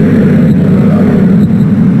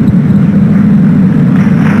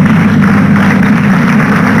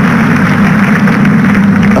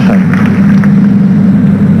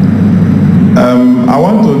 I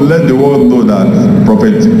want to let the world know that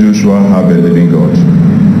Prophet Joshua have a living God.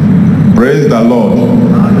 Praise the Lord.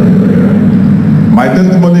 My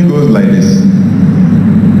testimony goes like this.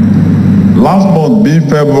 Last month, being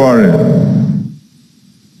February,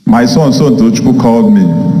 my son Tochukwu called me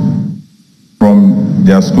from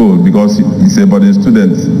their school because he's a boarding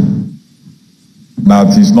student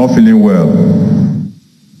that he's not feeling well.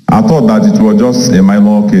 I thought that it was just a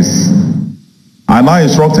minor case. I now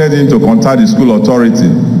instructed him to contact the school authority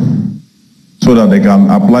so that they can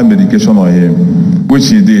apply medication on him, which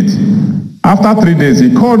he did. After 3 days,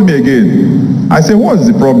 he called me again. I said, what is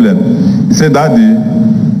the problem? He said, Daddy,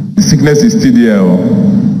 the sickness is still there.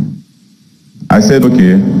 I said,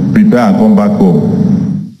 okay, prepare and come back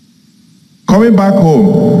home. Coming back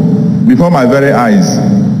home, before my very eyes,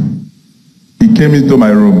 he came into my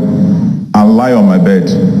room and lay on my bed.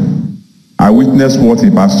 I witnessed what he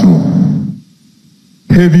passed through.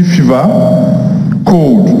 Heavy fever,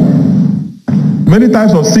 cold, many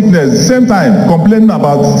types of sickness, same time, complaining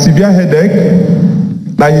about severe headache,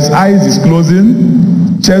 that his eyes is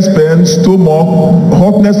closing, chest pain, stomach,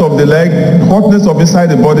 hotness of the leg, hotness of inside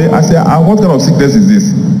the body. I said, what kind of sickness is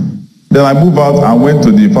this? Then I moved out and went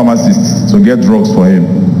to the pharmacist to get drugs for him.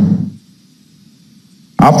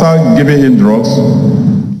 After giving him drugs,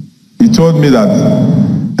 he told me that,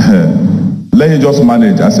 let him just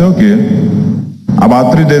manage. I said, okay.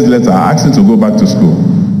 About 3 days later, I asked him to go back to school.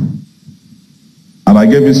 And I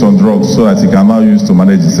gave him some drugs so that he can now use to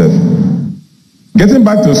manage himself. Getting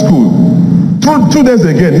back to school, 2 days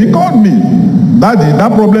again, he called me. Daddy,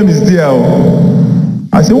 that problem is there.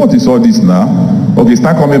 I said, what is all this now? Okay,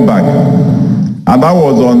 start coming back. And that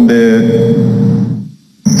was on the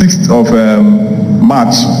 6th of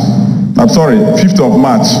March. I'm sorry, 5th of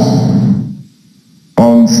March.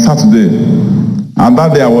 On Saturday. And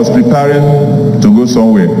that day I was preparing to go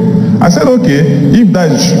somewhere. I said, okay, if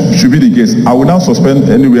that should be the case, I will now suspend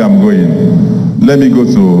anywhere I'm going. Let me go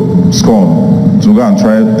to SCON to go and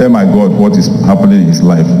tell my God what is happening in his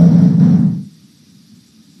life.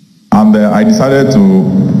 And I decided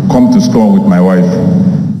to come to SCON with my wife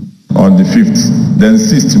on the 5th. Then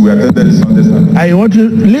 6th, we attended the Sunday service. I want to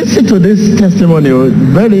listen to this testimony.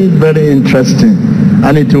 Very, very interesting.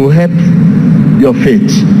 And it will help your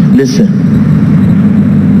faith. Listen.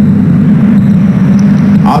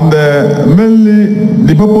 And mainly,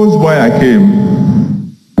 the purpose why I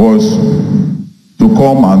came was to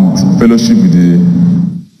come and fellowship with the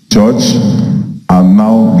church and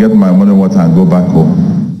now get my morning water and go back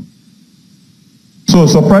home. So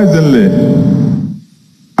surprisingly,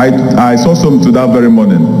 I saw something to that very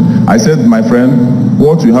morning. I said, my friend,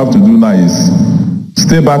 what you have to do now is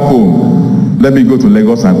stay back home. Let me go to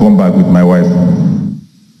Lagos and come back with my wife.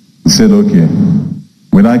 He said, okay.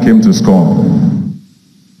 When I came to SCON,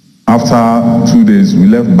 after 2 days, we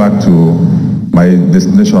left back to my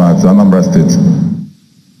destination at Anambra State.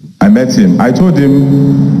 I met him. I told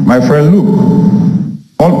him, my friend, look,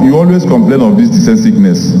 you always complain of this descent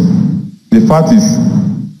sickness. The fact is,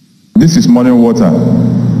 this is morning water.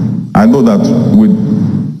 I know that with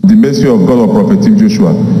the mercy of God or Prophet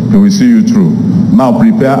Joshua, he will see you through. Now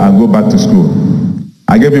prepare and go back to school.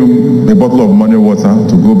 I gave him a bottle of morning water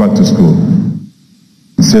to go back to school.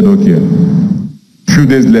 He said, okay. A few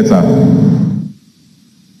days later,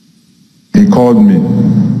 he called me.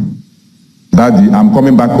 Daddy, I'm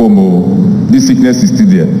coming back home. Oh, this sickness is still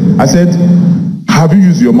there. I said, have you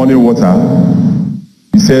used your morning water?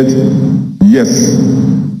 He said, yes.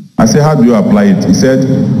 I said, how do you apply it? He said,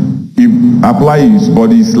 he applied his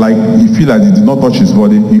body. It's like he feel like he did not touch his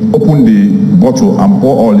body. He opened the bottle and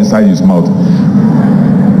poured all inside his mouth.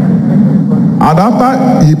 And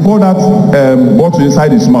after he poured that bottle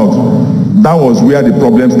inside his mouth, that was where the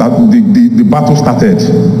problem started, the battle started.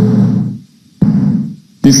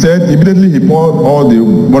 He said immediately he poured all the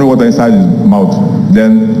morning water inside his mouth.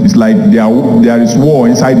 Then it's like there is war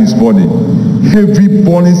inside his body. Heavy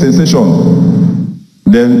burning sensation.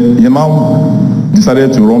 Then he now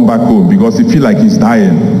decided to run back home because he feel like he's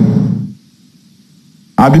dying.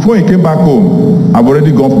 And before he came back home, I've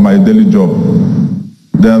already gone for my daily job.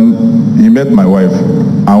 Then he met my wife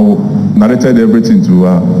and narrated everything to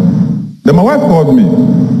her. Then my wife called me.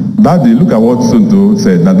 Daddy, look at what Sonto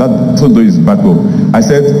said, that Sonto is back home. I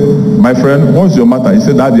said, my friend, what's your matter? He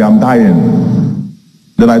said, Daddy, I'm dying.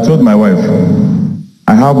 Then I told my wife,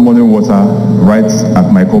 I have morning water right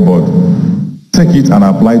at my cupboard. Take it and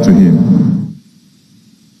apply to him.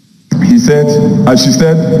 He said, and she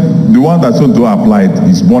said, the one that Sonto applied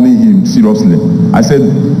is burning him seriously. I said,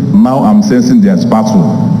 now I'm sensing there's battle.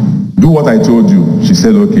 Do what I told you. She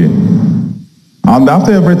said, okay. And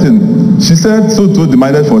after everything, she said Sonto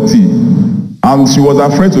demanded for tea. And she was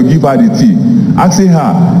afraid to give her the tea, asking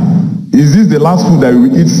her, is this the last food that we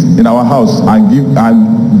will eat in our house and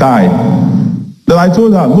die? Then I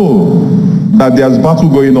told her, no, that there's battle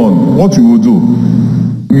going on. What you will do,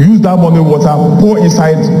 use that morning water, pour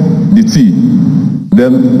inside the tea,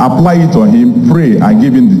 then apply it on him, pray, and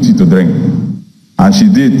give him the tea to drink. And she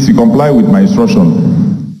did. She complied with my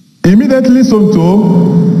instruction. Immediately,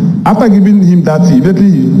 Sonto, after giving him that tea,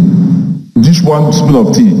 immediately he dished one spoon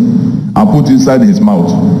of tea and put inside his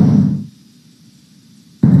mouth.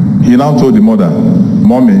 He now told the mother,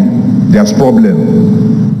 Mommy, there's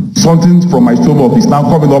problem. Something from my stomach is now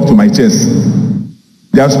coming up to my chest.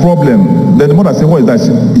 There's problem. Then the mother said, what is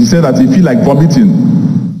that? He said that he feel like vomiting.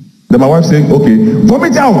 Then my wife said, okay,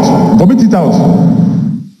 vomit out, vomit it out.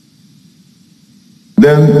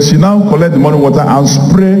 Then she now collect the morning water and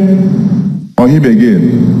spray on him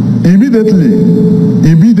again. Immediately,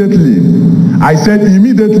 I said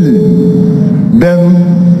immediately. Then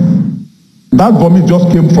that vomit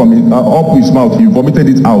just came from up his mouth. He vomited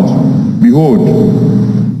it out. Behold,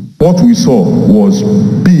 what we saw was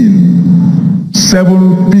pin,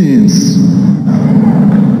 7 pins,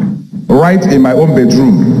 right in my own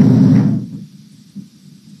bedroom.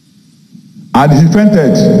 And he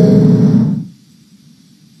fainted.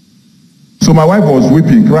 So my wife was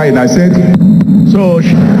weeping, crying. I said, so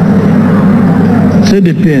say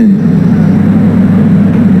the pain.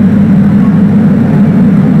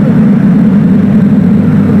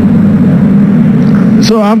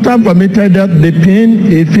 So after committed the pain,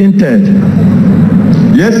 he fainted.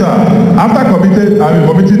 Yes, sir. After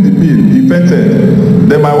vomiting the pain, he fainted.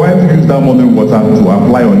 Then my wife used that morning water to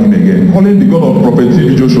apply on him again, calling the God of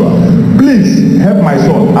Prophet Joshua, please help my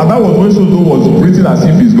son. And that was when Sonto was breathing as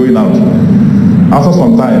if he's going out. After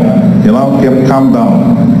some time, he now kept calm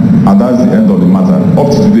down. and that's the end of the matter. Up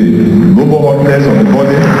to today, global hotness of the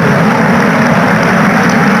body.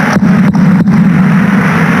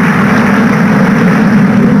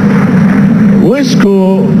 Which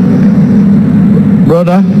school,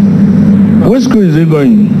 brother? Which school is he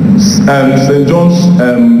going? St. John's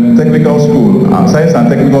Technical School, Science and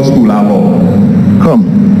Technical School, Abo. Come.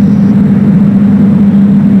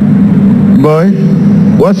 Boy,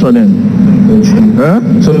 what's your name? Huh?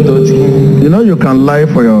 You know you can lie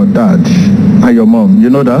for your dad and your mom. You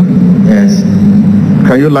know that? Yes.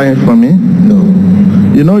 Can you lie for me? No.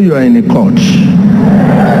 You know you are in a court.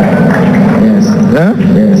 Yes. Yeah?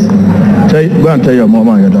 Yes. Go and tell your mom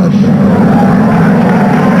and your dad.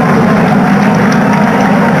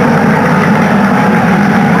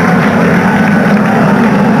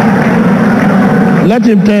 Let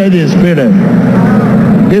him tell his parents.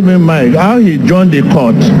 Give him mic. How he joined the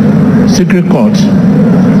court, secret court.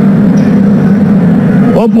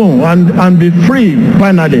 Open and be free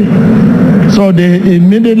finally. So they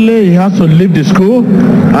immediately he has to leave the school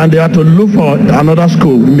and they have to look for another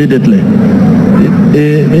school immediately.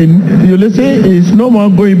 You listen, it's no more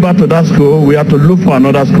going back to that school. We have to look for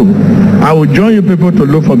another school. I will join you people to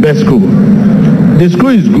look for best school. The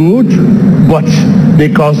school is good, but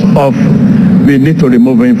because of we need to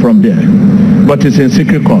remove him from there. But it's in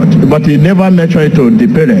secret court. But he never mentioned it to the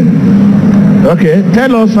parent. Okay,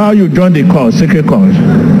 tell us how you joined the court, secret court.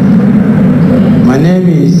 My name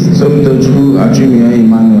is Somtochukwu Achimio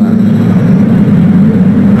Emmanuel.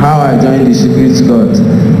 How I joined the secret court.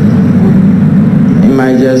 In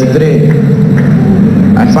my JS3,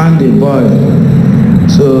 I found a boy.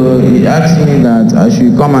 So he asked me that I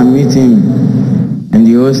should come and meet him in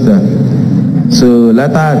the hostel. So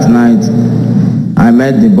later at night, I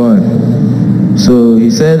met the boy. So he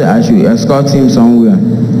said I should escort him somewhere.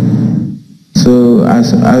 So I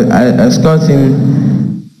escort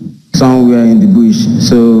him somewhere in the bush.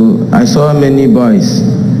 So I saw many boys.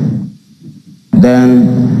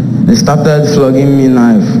 Then they started flogging me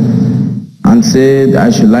knife and said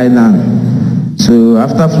I should lie down. So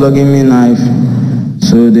after flogging me knife,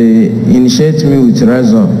 so they initiate me with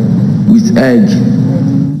razor, with egg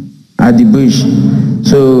at the bush.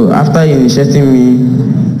 So after initiating me,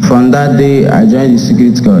 from that day I joined the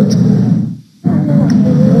secret court.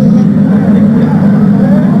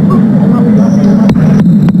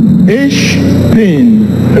 Each pin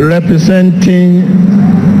representing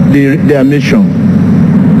their mission.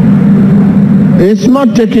 It's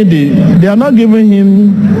not taking they are not giving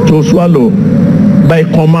him to swallow. By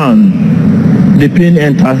command, the pin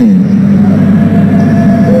enter him.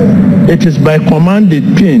 It is by command the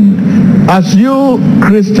pin. As you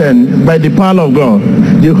Christian, by the power of God,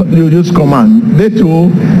 you use command. They too,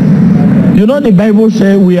 you know the Bible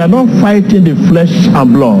says we are not fighting the flesh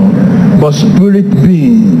and blood, but spirit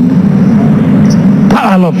being.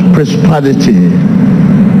 Power of prosperity.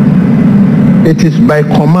 It is by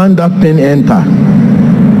command that pin enter.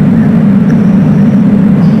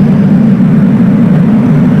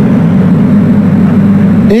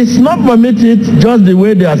 It's not permitted just the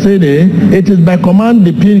way they are saying it. It is by command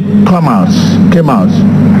the pin came out.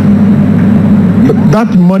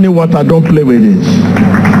 That money water, don't play with it.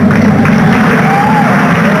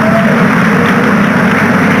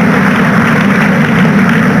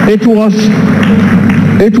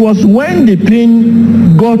 It was when the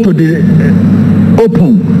pin got to the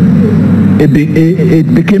open, it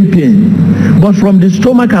became pain. But from the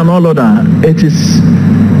stomach and all of that, it is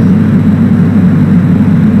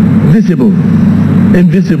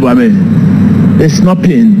invisible, I mean. It's not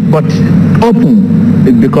pain, but open,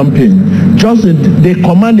 it become pain. Just they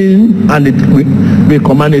command in and we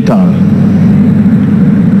command it out.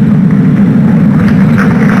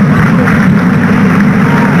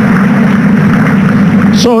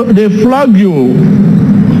 So they flog you.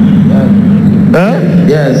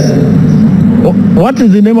 Yes. What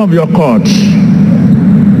is the name of your court?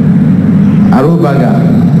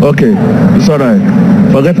 Arubaga. Okay, it's all right.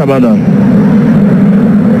 Forget about that.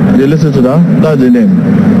 You listen to that? That's the name.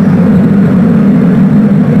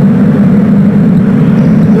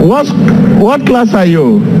 What class are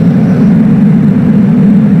you?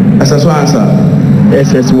 SS1, sir.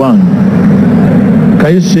 SS1.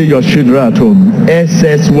 Can you see your children at home?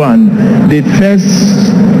 SS1, the first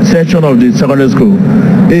section of the secondary school.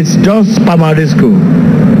 It's just primary school.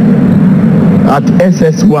 At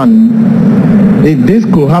SS1, if this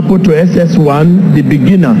could happen to SS1, the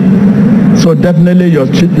beginner, so definitely your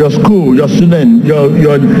school, your student,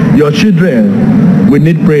 your children will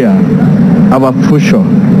need prayer. Our future.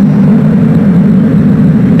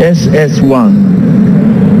 SS1.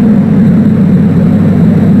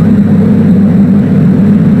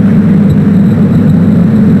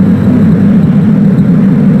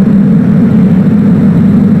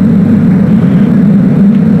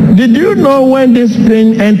 know when this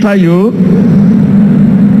pain enter you?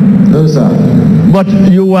 No, sir. But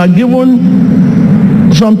you were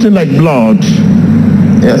given something like blood.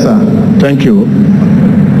 Yes, sir. Thank you.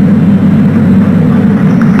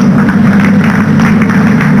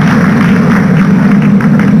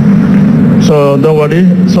 So don't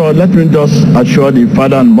worry. So let me just assure the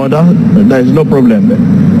father and mother there is no problem.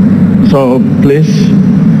 So please,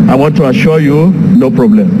 I want to assure you, no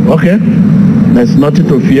problem. Okay? There's nothing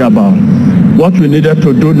to fear about. What we needed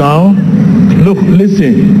to do now, look,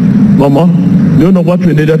 listen, Mama, do you know what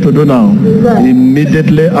we needed to do now?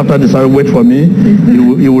 Immediately after the service, wait for me.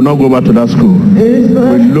 You will not go back to that school. We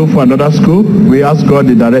look for another school. We ask God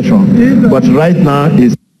the direction. But right now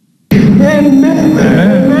is.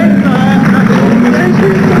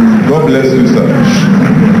 God bless you, sir.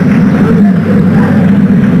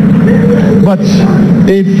 But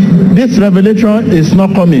if this revelation is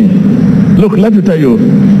not coming, look, let me tell you,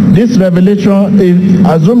 this revelation,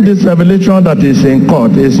 assume this revelation that is in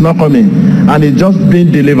court is not coming and it's just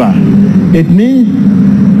being delivered. It means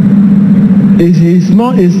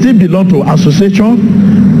it still belongs to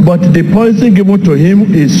association, but the policy given to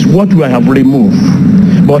him is what we have removed.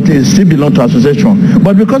 But it still belongs to association.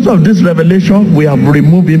 But because of this revelation, we have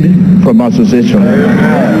removed him from association. Amen.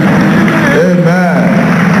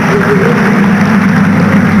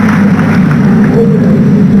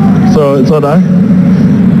 So it's all right.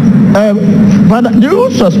 Father, do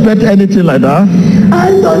you suspect anything like that?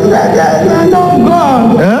 I suspect that I know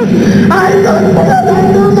God. Eh? I suspect that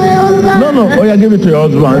I know my husband. No. Oh yeah, give it to your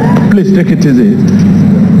husband. Please take it easy.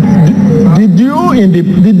 Did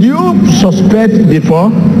you suspect before?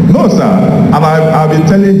 No, sir. And I've been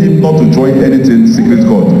telling him not to join anything secret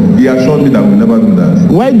court. He assured me that we'll never do that.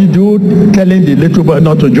 Why did you telling the little boy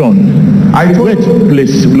not to join? Wait,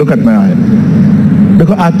 please look at my eye.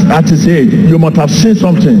 Because at his age, you must have seen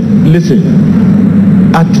something. Listen,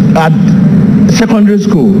 at secondary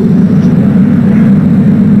school,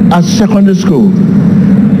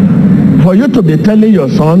 for you to be telling your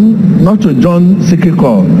son not to join secret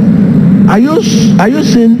court, are you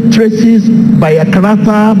seeing traces by a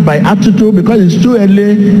character, by attitude? Because it's too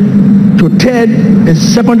early to tell a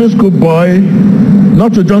secondary school boy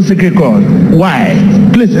not to join secret court. Why?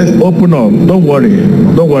 Please open up. Don't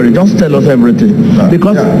worry. Just tell us everything.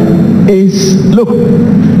 Because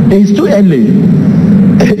it's too early.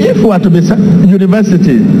 If we are to be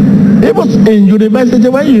university, even in university,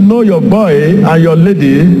 when you know your boy and your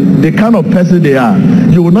lady, the kind of person they are,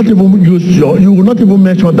 you will not even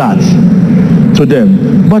mention that to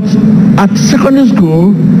them. But at secondary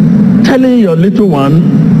school, telling your little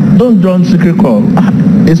one, don't join secret court,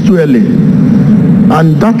 it's too early.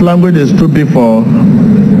 And that language is too big for.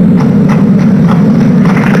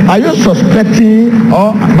 Are you suspecting,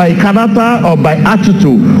 or by character or by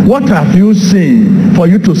attitude? What have you seen for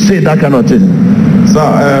you to say that kind of thing?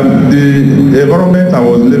 Sir, the environment I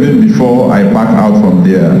was living before I backed out from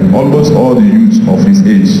there, almost all the youths of his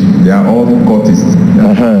age, they are all cultists.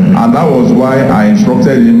 And that was why I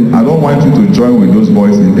instructed him, I don't want you to join with those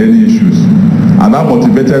boys in any issues. And that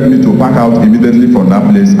motivated me to back out immediately from that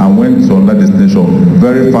place and went to another destination,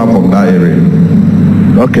 very far from that area.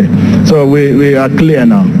 Okay, so we are clear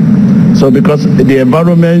now. So because the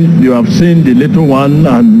environment, you have seen the little one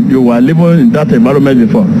and you were living in that environment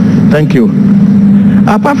before. Thank you.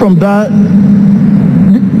 Apart from that,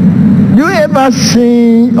 do you ever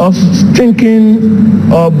see us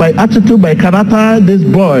thinking, or by attitude, by character, this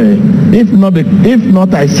boy, if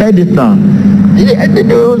not, I said it now.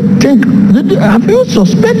 Have you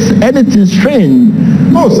suspect anything strange?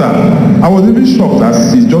 No, sir. I was even shocked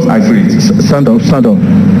as he just agreed. Stand up.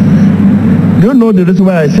 Do you know the reason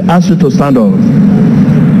why I asked you to stand up?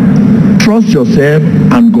 Trust yourself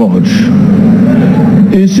and God.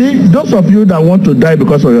 You see, those of you that want to die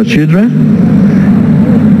because of your children,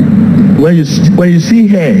 when you see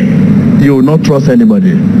hair, you will not trust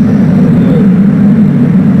anybody.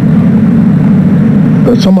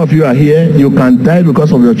 But some of you are here, you can die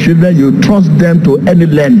because of your children. You trust them to any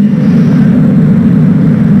length.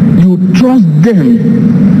 You trust them.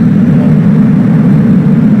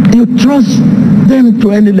 You trust them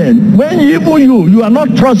to any length. When even you are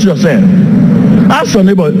not trust yourself. Ask your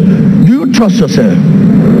neighbor, do you trust yourself?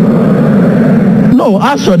 No,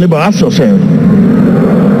 ask your neighbor, ask yourself.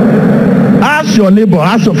 Ask your neighbor,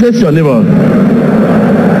 face your neighbor.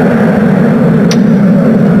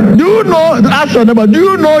 Ask your neighbor, do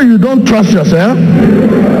you know you don't trust yourself?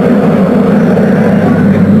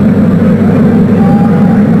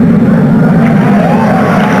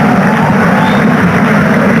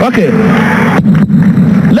 Okay.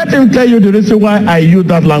 Let him tell you the reason why I use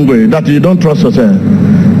that language, that you don't trust yourself.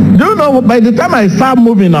 Do you know now, by the time I start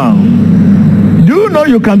moving now, do you know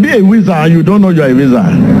you can be a wizard and you don't know you're a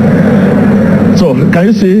wizard? So, can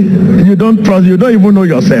you see? You don't trust, you don't even know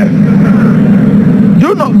yourself. Do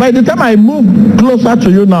you know, by the time I move closer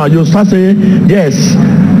to you now, you start saying, yes,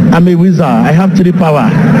 I'm a wizard. I have 3 power.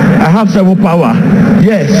 I have 7 power.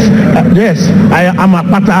 Yes, yes, I'm a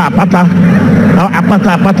pata.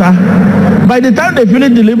 By the time they finish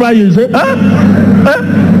delivering, you say,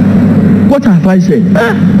 what have I said?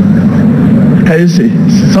 Can you see?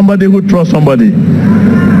 Somebody who trusts somebody,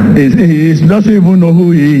 he doesn't even know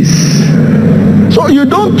who he is. So you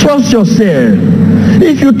don't trust yourself.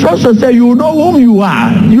 If you trust yourself, you know whom you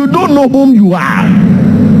are. You don't know whom you are.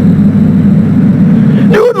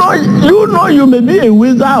 You know you may be a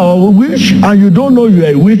wizard or a witch, and you don't know you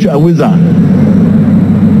are a witch or a wizard.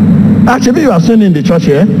 Actually, you are saying in the church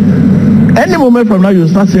here, any moment from now you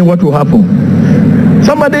start saying what will happen.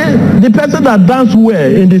 Somebody, the person that danced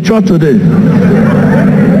well in the church today,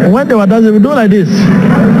 when they were dancing, we do like this.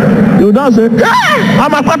 You don't say,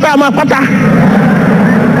 I'm a pata.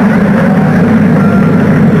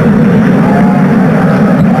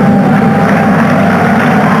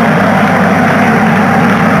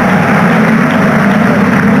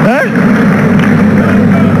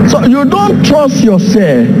 So you don't trust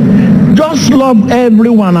yourself. Just love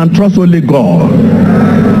everyone and trust only God.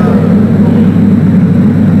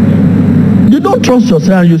 You don't trust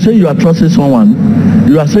yourself and you say you are trusting someone.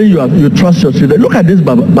 You are saying you trust your children. Look at this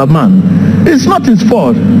man. It's not his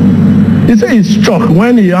fault. He said he's shocked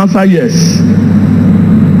when he answered yes.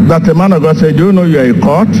 That the man of God said, do you know you are a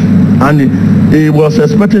court? And he was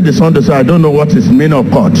expecting the son to say, I don't know what is meaning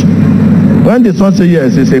of court. When the son said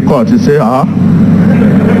yes, it's a court. He said,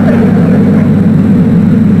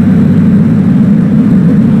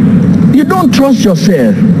 You don't trust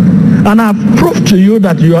yourself. And I've proved to you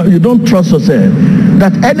that you don't trust yourself.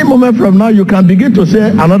 That any moment from now you can begin to say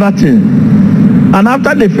another thing. And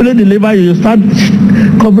after they finish deliver you start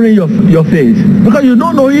covering your face. Because you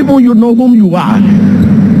don't know even you know whom you are.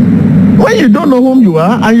 When you don't know whom you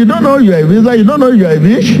are, and you don't know you are a wizard, you don't know you are a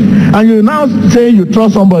witch, and you now say you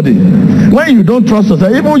trust somebody. When you don't trust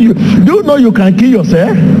yourself, even you do know you can kill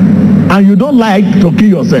yourself, and you don't like to kill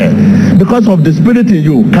yourself because of the spirit in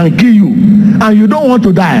you can kill you, and you don't want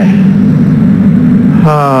to die.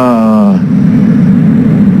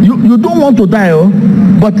 You don't want to die,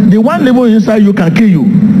 but the one level inside you can kill you.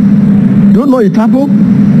 Do you know it happened?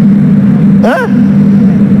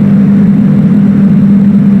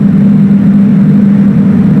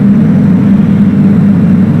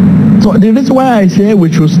 So the reason why I say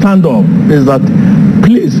we should stand up is that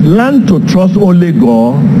please learn to trust only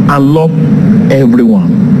God and love everyone.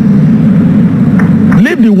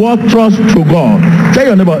 Leave the word trust to God. Tell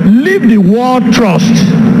your neighbor, leave the word trust.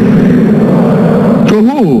 To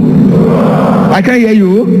who? I can't hear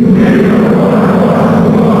you.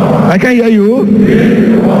 I can't hear you.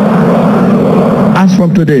 As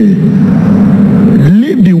from today,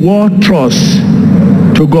 leave the word trust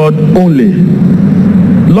to God only.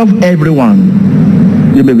 Love everyone.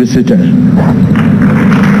 You may be seated.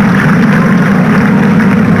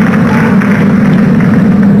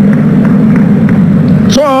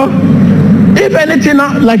 So, if anything,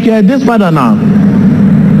 like this father now,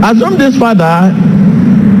 assume this father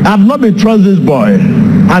have not been trust this boy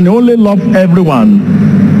and only love everyone.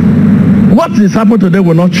 What is happening today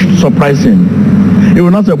will not surprise him. He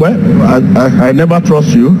will not say, well, I never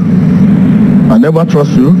trust you. I never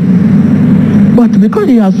trust you. But because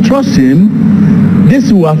he has trusted him,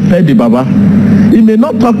 this will affect the Baba. He may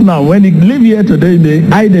not talk now. When he leave here today, he may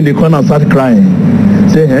hide in the corner and start crying.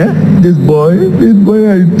 Say, this boy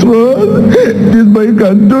I trust, this boy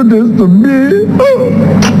can do this to me.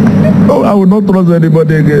 Oh, I will not trust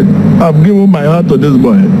anybody again. I've given my heart to this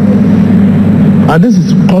boy. And this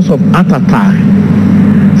is because of heart attack.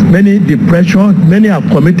 Many depression, many have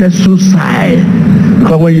committed suicide.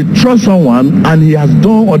 Because when you trust someone and he has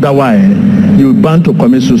done otherwise, you're bound to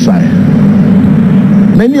commit suicide.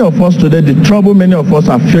 Many of us today, the trouble many of us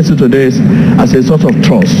are facing today is as a sort of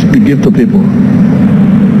trust we give to people.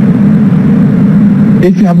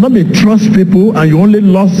 If you have not been trust people and you only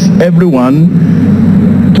lost everyone,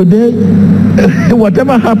 today,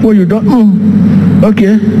 whatever happened, you don't,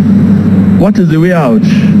 okay, what is the way out?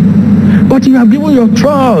 But you have given your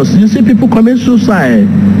trust. You see people commit suicide.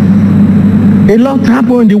 A lot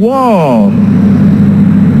happened in the world.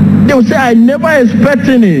 They will say, I never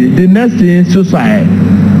expected it. The next thing, suicide.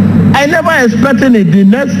 I never expected it. The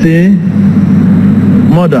next thing,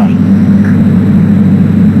 murder.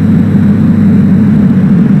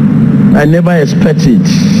 I never expected it.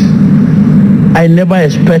 I never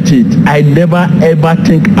expect it. I never ever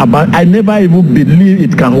think about. I never even believe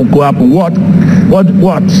it can go happen. What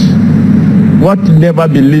never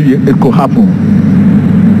believe it could happen?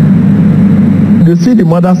 You see, the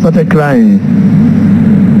mother started crying,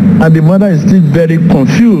 and the mother is still very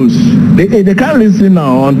confused. They can't listen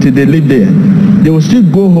now until they live there. They will still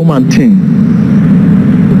go home and think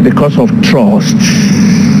because of trust.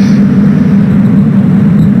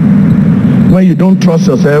 When you don't trust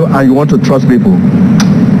yourself and you want to trust people,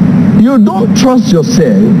 you don't trust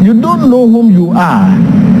yourself. You don't know whom you are.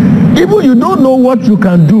 Even you don't know what you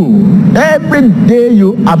can do. Every day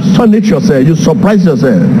you astonish yourself. You surprise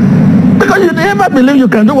yourself. Because you never believe you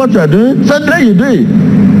can do what you are doing. Suddenly you do it.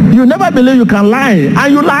 You never believe you can lie.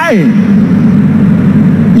 And you lie.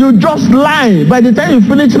 You just lie. By the time you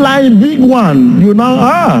finish lying, big one, you now,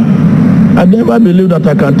 I never believe that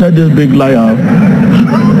I can tell this big lie out.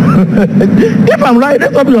 If I'm right,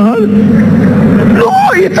 raise up your hand.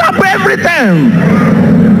 No, it's up every time.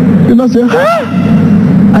 You know, say,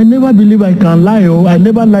 I never believe I can lie. Oh, I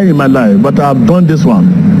never lie in my life, but I've done this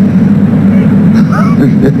one.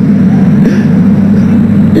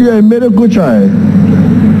 You're a miracle child.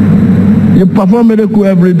 You perform miracle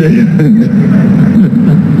every day.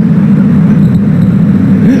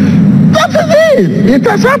 That is it. It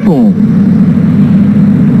has happened.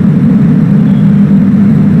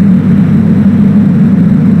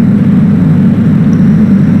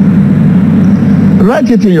 Write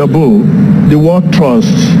it in your book, the word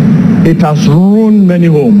trust. It has ruined many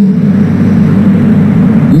homes.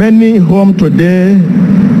 Many homes today,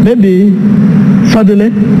 maybe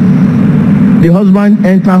suddenly, the husband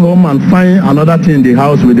enter home and find another thing in the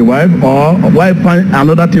house with the wife, or wife find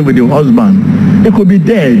another thing with the husband. It could be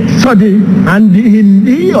dead, suddenly, and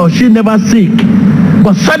he or she never sick,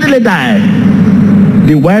 but suddenly die.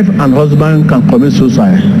 The wife and husband can commit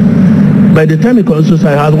suicide. By the time he commits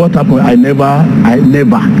suicide, what happened? I never.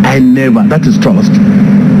 That is trust.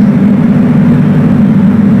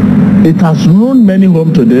 It has ruined many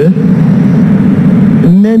homes today.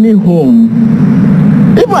 Many homes.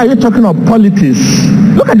 Even are you talking of politics?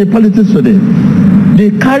 Look at the politics today.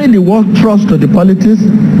 They carry the word trust to the politics.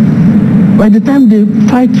 By the time they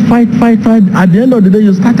fight, at the end of the day,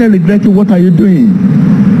 you started regretting what are you doing.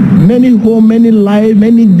 Many homes, many lives,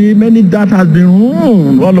 many day, many that has been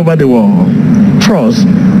ruined all over the world. Trust.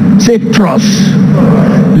 Say trust.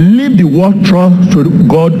 Leave the word trust to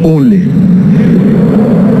God only.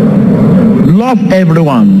 Love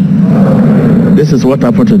everyone. This is what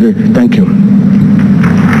happened today. Thank you.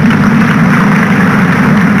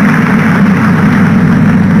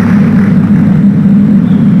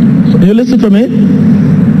 You listen to me?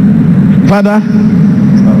 Father,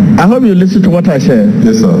 I hope you listen to what I said.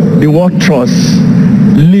 Yes, sir. The word trust.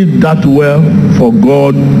 Leave that well for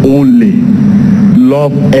God only.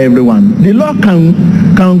 Love everyone. The love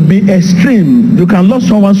can be extreme. You can love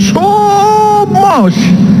someone so much,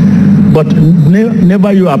 but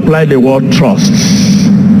never you apply the word trust.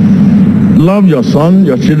 Love your son,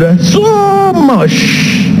 your children so much.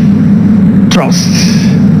 Trust.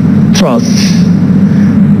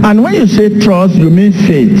 And when you say trust, you mean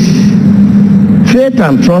faith. Faith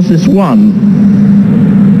and trust is one.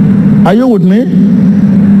 Are you with me?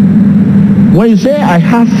 When you say I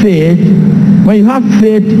have faith, when you have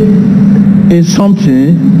faith in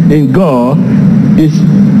something, in God, it's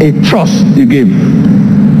a trust you give.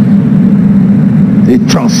 A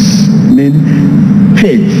trust means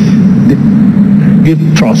faith. Give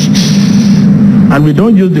trust. And we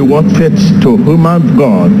don't use the word faith to human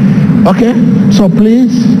God. Okay? So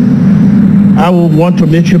please, I will want to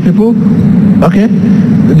meet you people. Okay?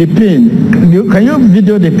 The pin. Can you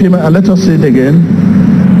video the pin and let us see it again?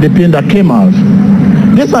 The pin that came out.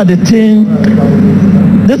 These are the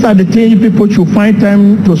things people should find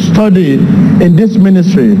time to study in this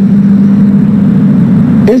ministry.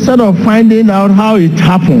 Instead of finding out how it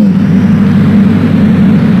happened.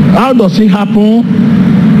 How does it happen?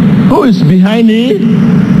 Who is behind it?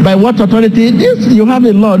 By what authority? This you have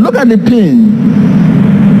a lot. Look at the pin.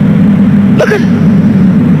 Look at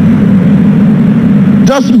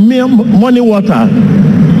just mere money water.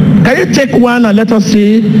 Can you take one and let us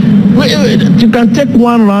see? You can take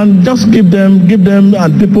one round, just give them,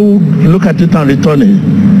 and people look at it and return it.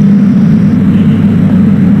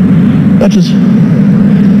 That is,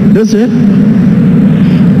 that's it.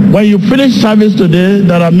 When you finish service today,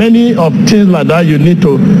 there are many of things like that you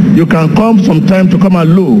can come sometime to come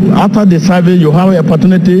and look. After the service, you have an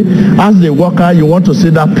opportunity. As the worker, you want to see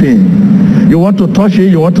that pin. You want to touch it,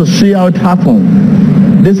 you want to see how it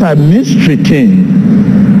happened. These are mystery things.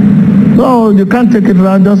 No, you can't take it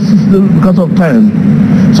around just because of time.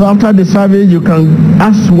 So So after the service, you can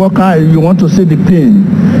ask worker if you want to see the pin.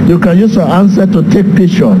 You can use your answer to take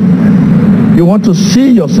picture. You want to see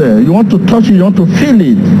yourself. You want to touch it. You want to feel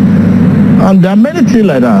it. And there are many things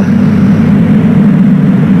like that.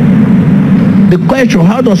 The question,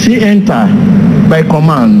 how does he enter? By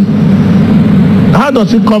command. How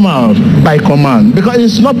does he come out? By command. Because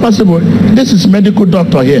it's not possible. This is medical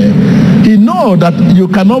doctor here. He knows that you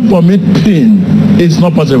cannot vomit pin. It's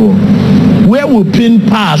not possible. Where will pin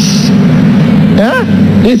pass?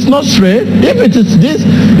 It's not straight. If it is this,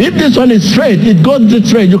 if this one is straight, it goes this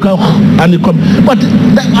straight. You can and it come. But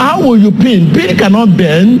how will you pin? Pin cannot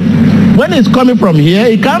bend. When it's coming from here,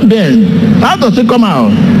 it can't bend. How does it come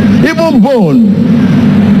out? Even bone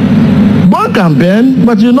can bend,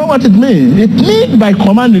 but you know what it means. It means by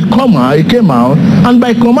command it come out. It came out, and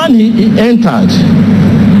by command he entered.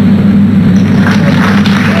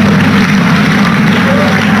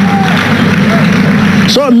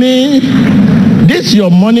 So this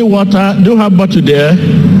your money water. Do you have bottle there?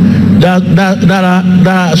 There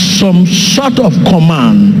are some sort of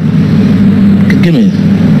command. Give me.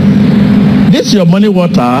 This your money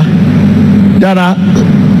water. There are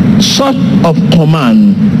sort of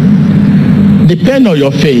command. Depend on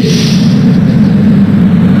your faith.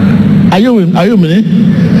 Are you with me?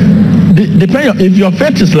 If your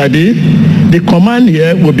faith is like this, the command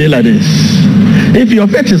here will be like this. If your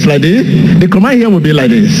faith is like this, the command here will be like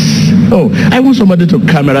this. Oh, I want somebody to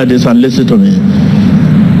camera this and listen to me.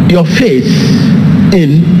 Your faith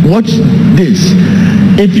in watch this.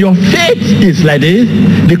 If your faith is like this,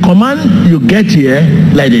 the command you get here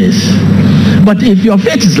like this. But if your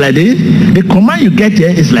faith is like this, the command you get here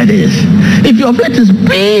is like this. If your faith is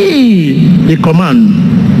big, the command.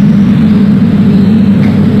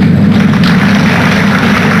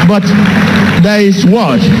 But there is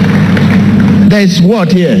what? There is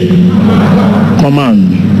what here?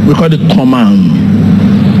 Command. We call it command,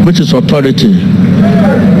 which is authority.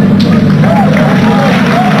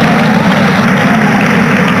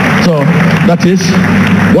 So that is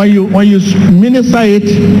when you minister it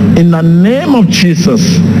in the name of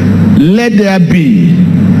Jesus, let there be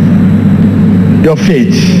your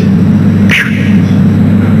faith.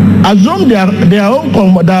 Assume their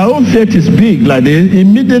own faith is big like this.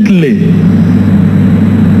 Immediately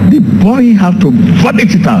the boy have to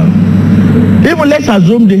vomit it out. Even let's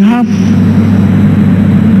assume they have.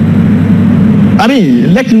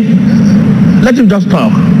 Let him just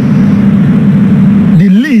talk. The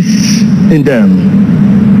least in them,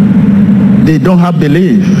 they don't have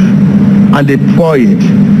belief, and they pour it.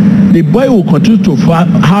 The boy will continue to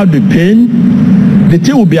have the pain. The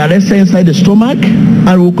thing will be arrested inside the stomach,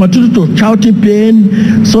 and will continue to shout in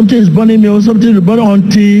pain. Something is burning me, or something is burning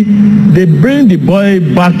until they bring the boy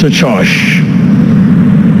back to church.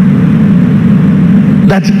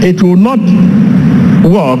 That it will not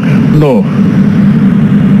work. No.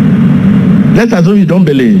 Let's assume you don't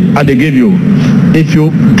believe, and they give you. If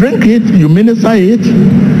you drink it, you minister it,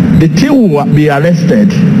 the thing will be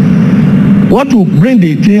arrested. What will bring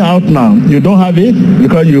the thing out now? You don't have it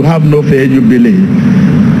because you have no faith, you believe.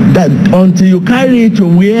 That until you carry it to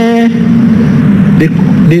where the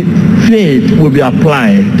faith will be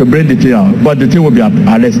applied to bring the thing out, but the thing will be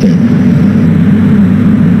arrested.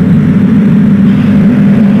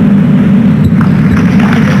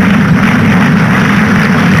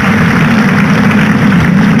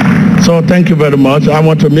 So thank you very much. I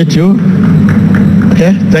want to meet you.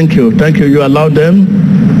 Okay, thank you. You allow them.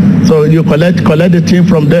 So you collect the team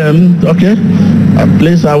from them. Okay,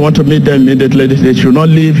 please, I want to meet them immediately. They should not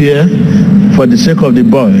leave here for the sake of the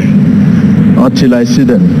boy until I see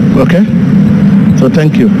them. Okay, so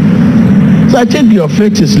thank you. So I think your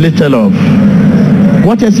faith is little off.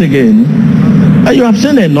 What else again? You have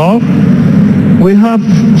seen enough. We have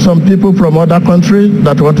some people from other countries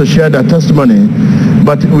that want to share their testimony.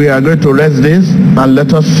 But we are going to rest this and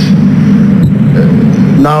let us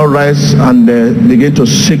now rise and begin to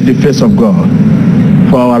seek the face of God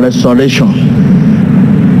for our restoration.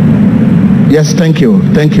 Yes, thank you.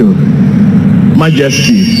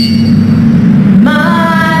 Majesty.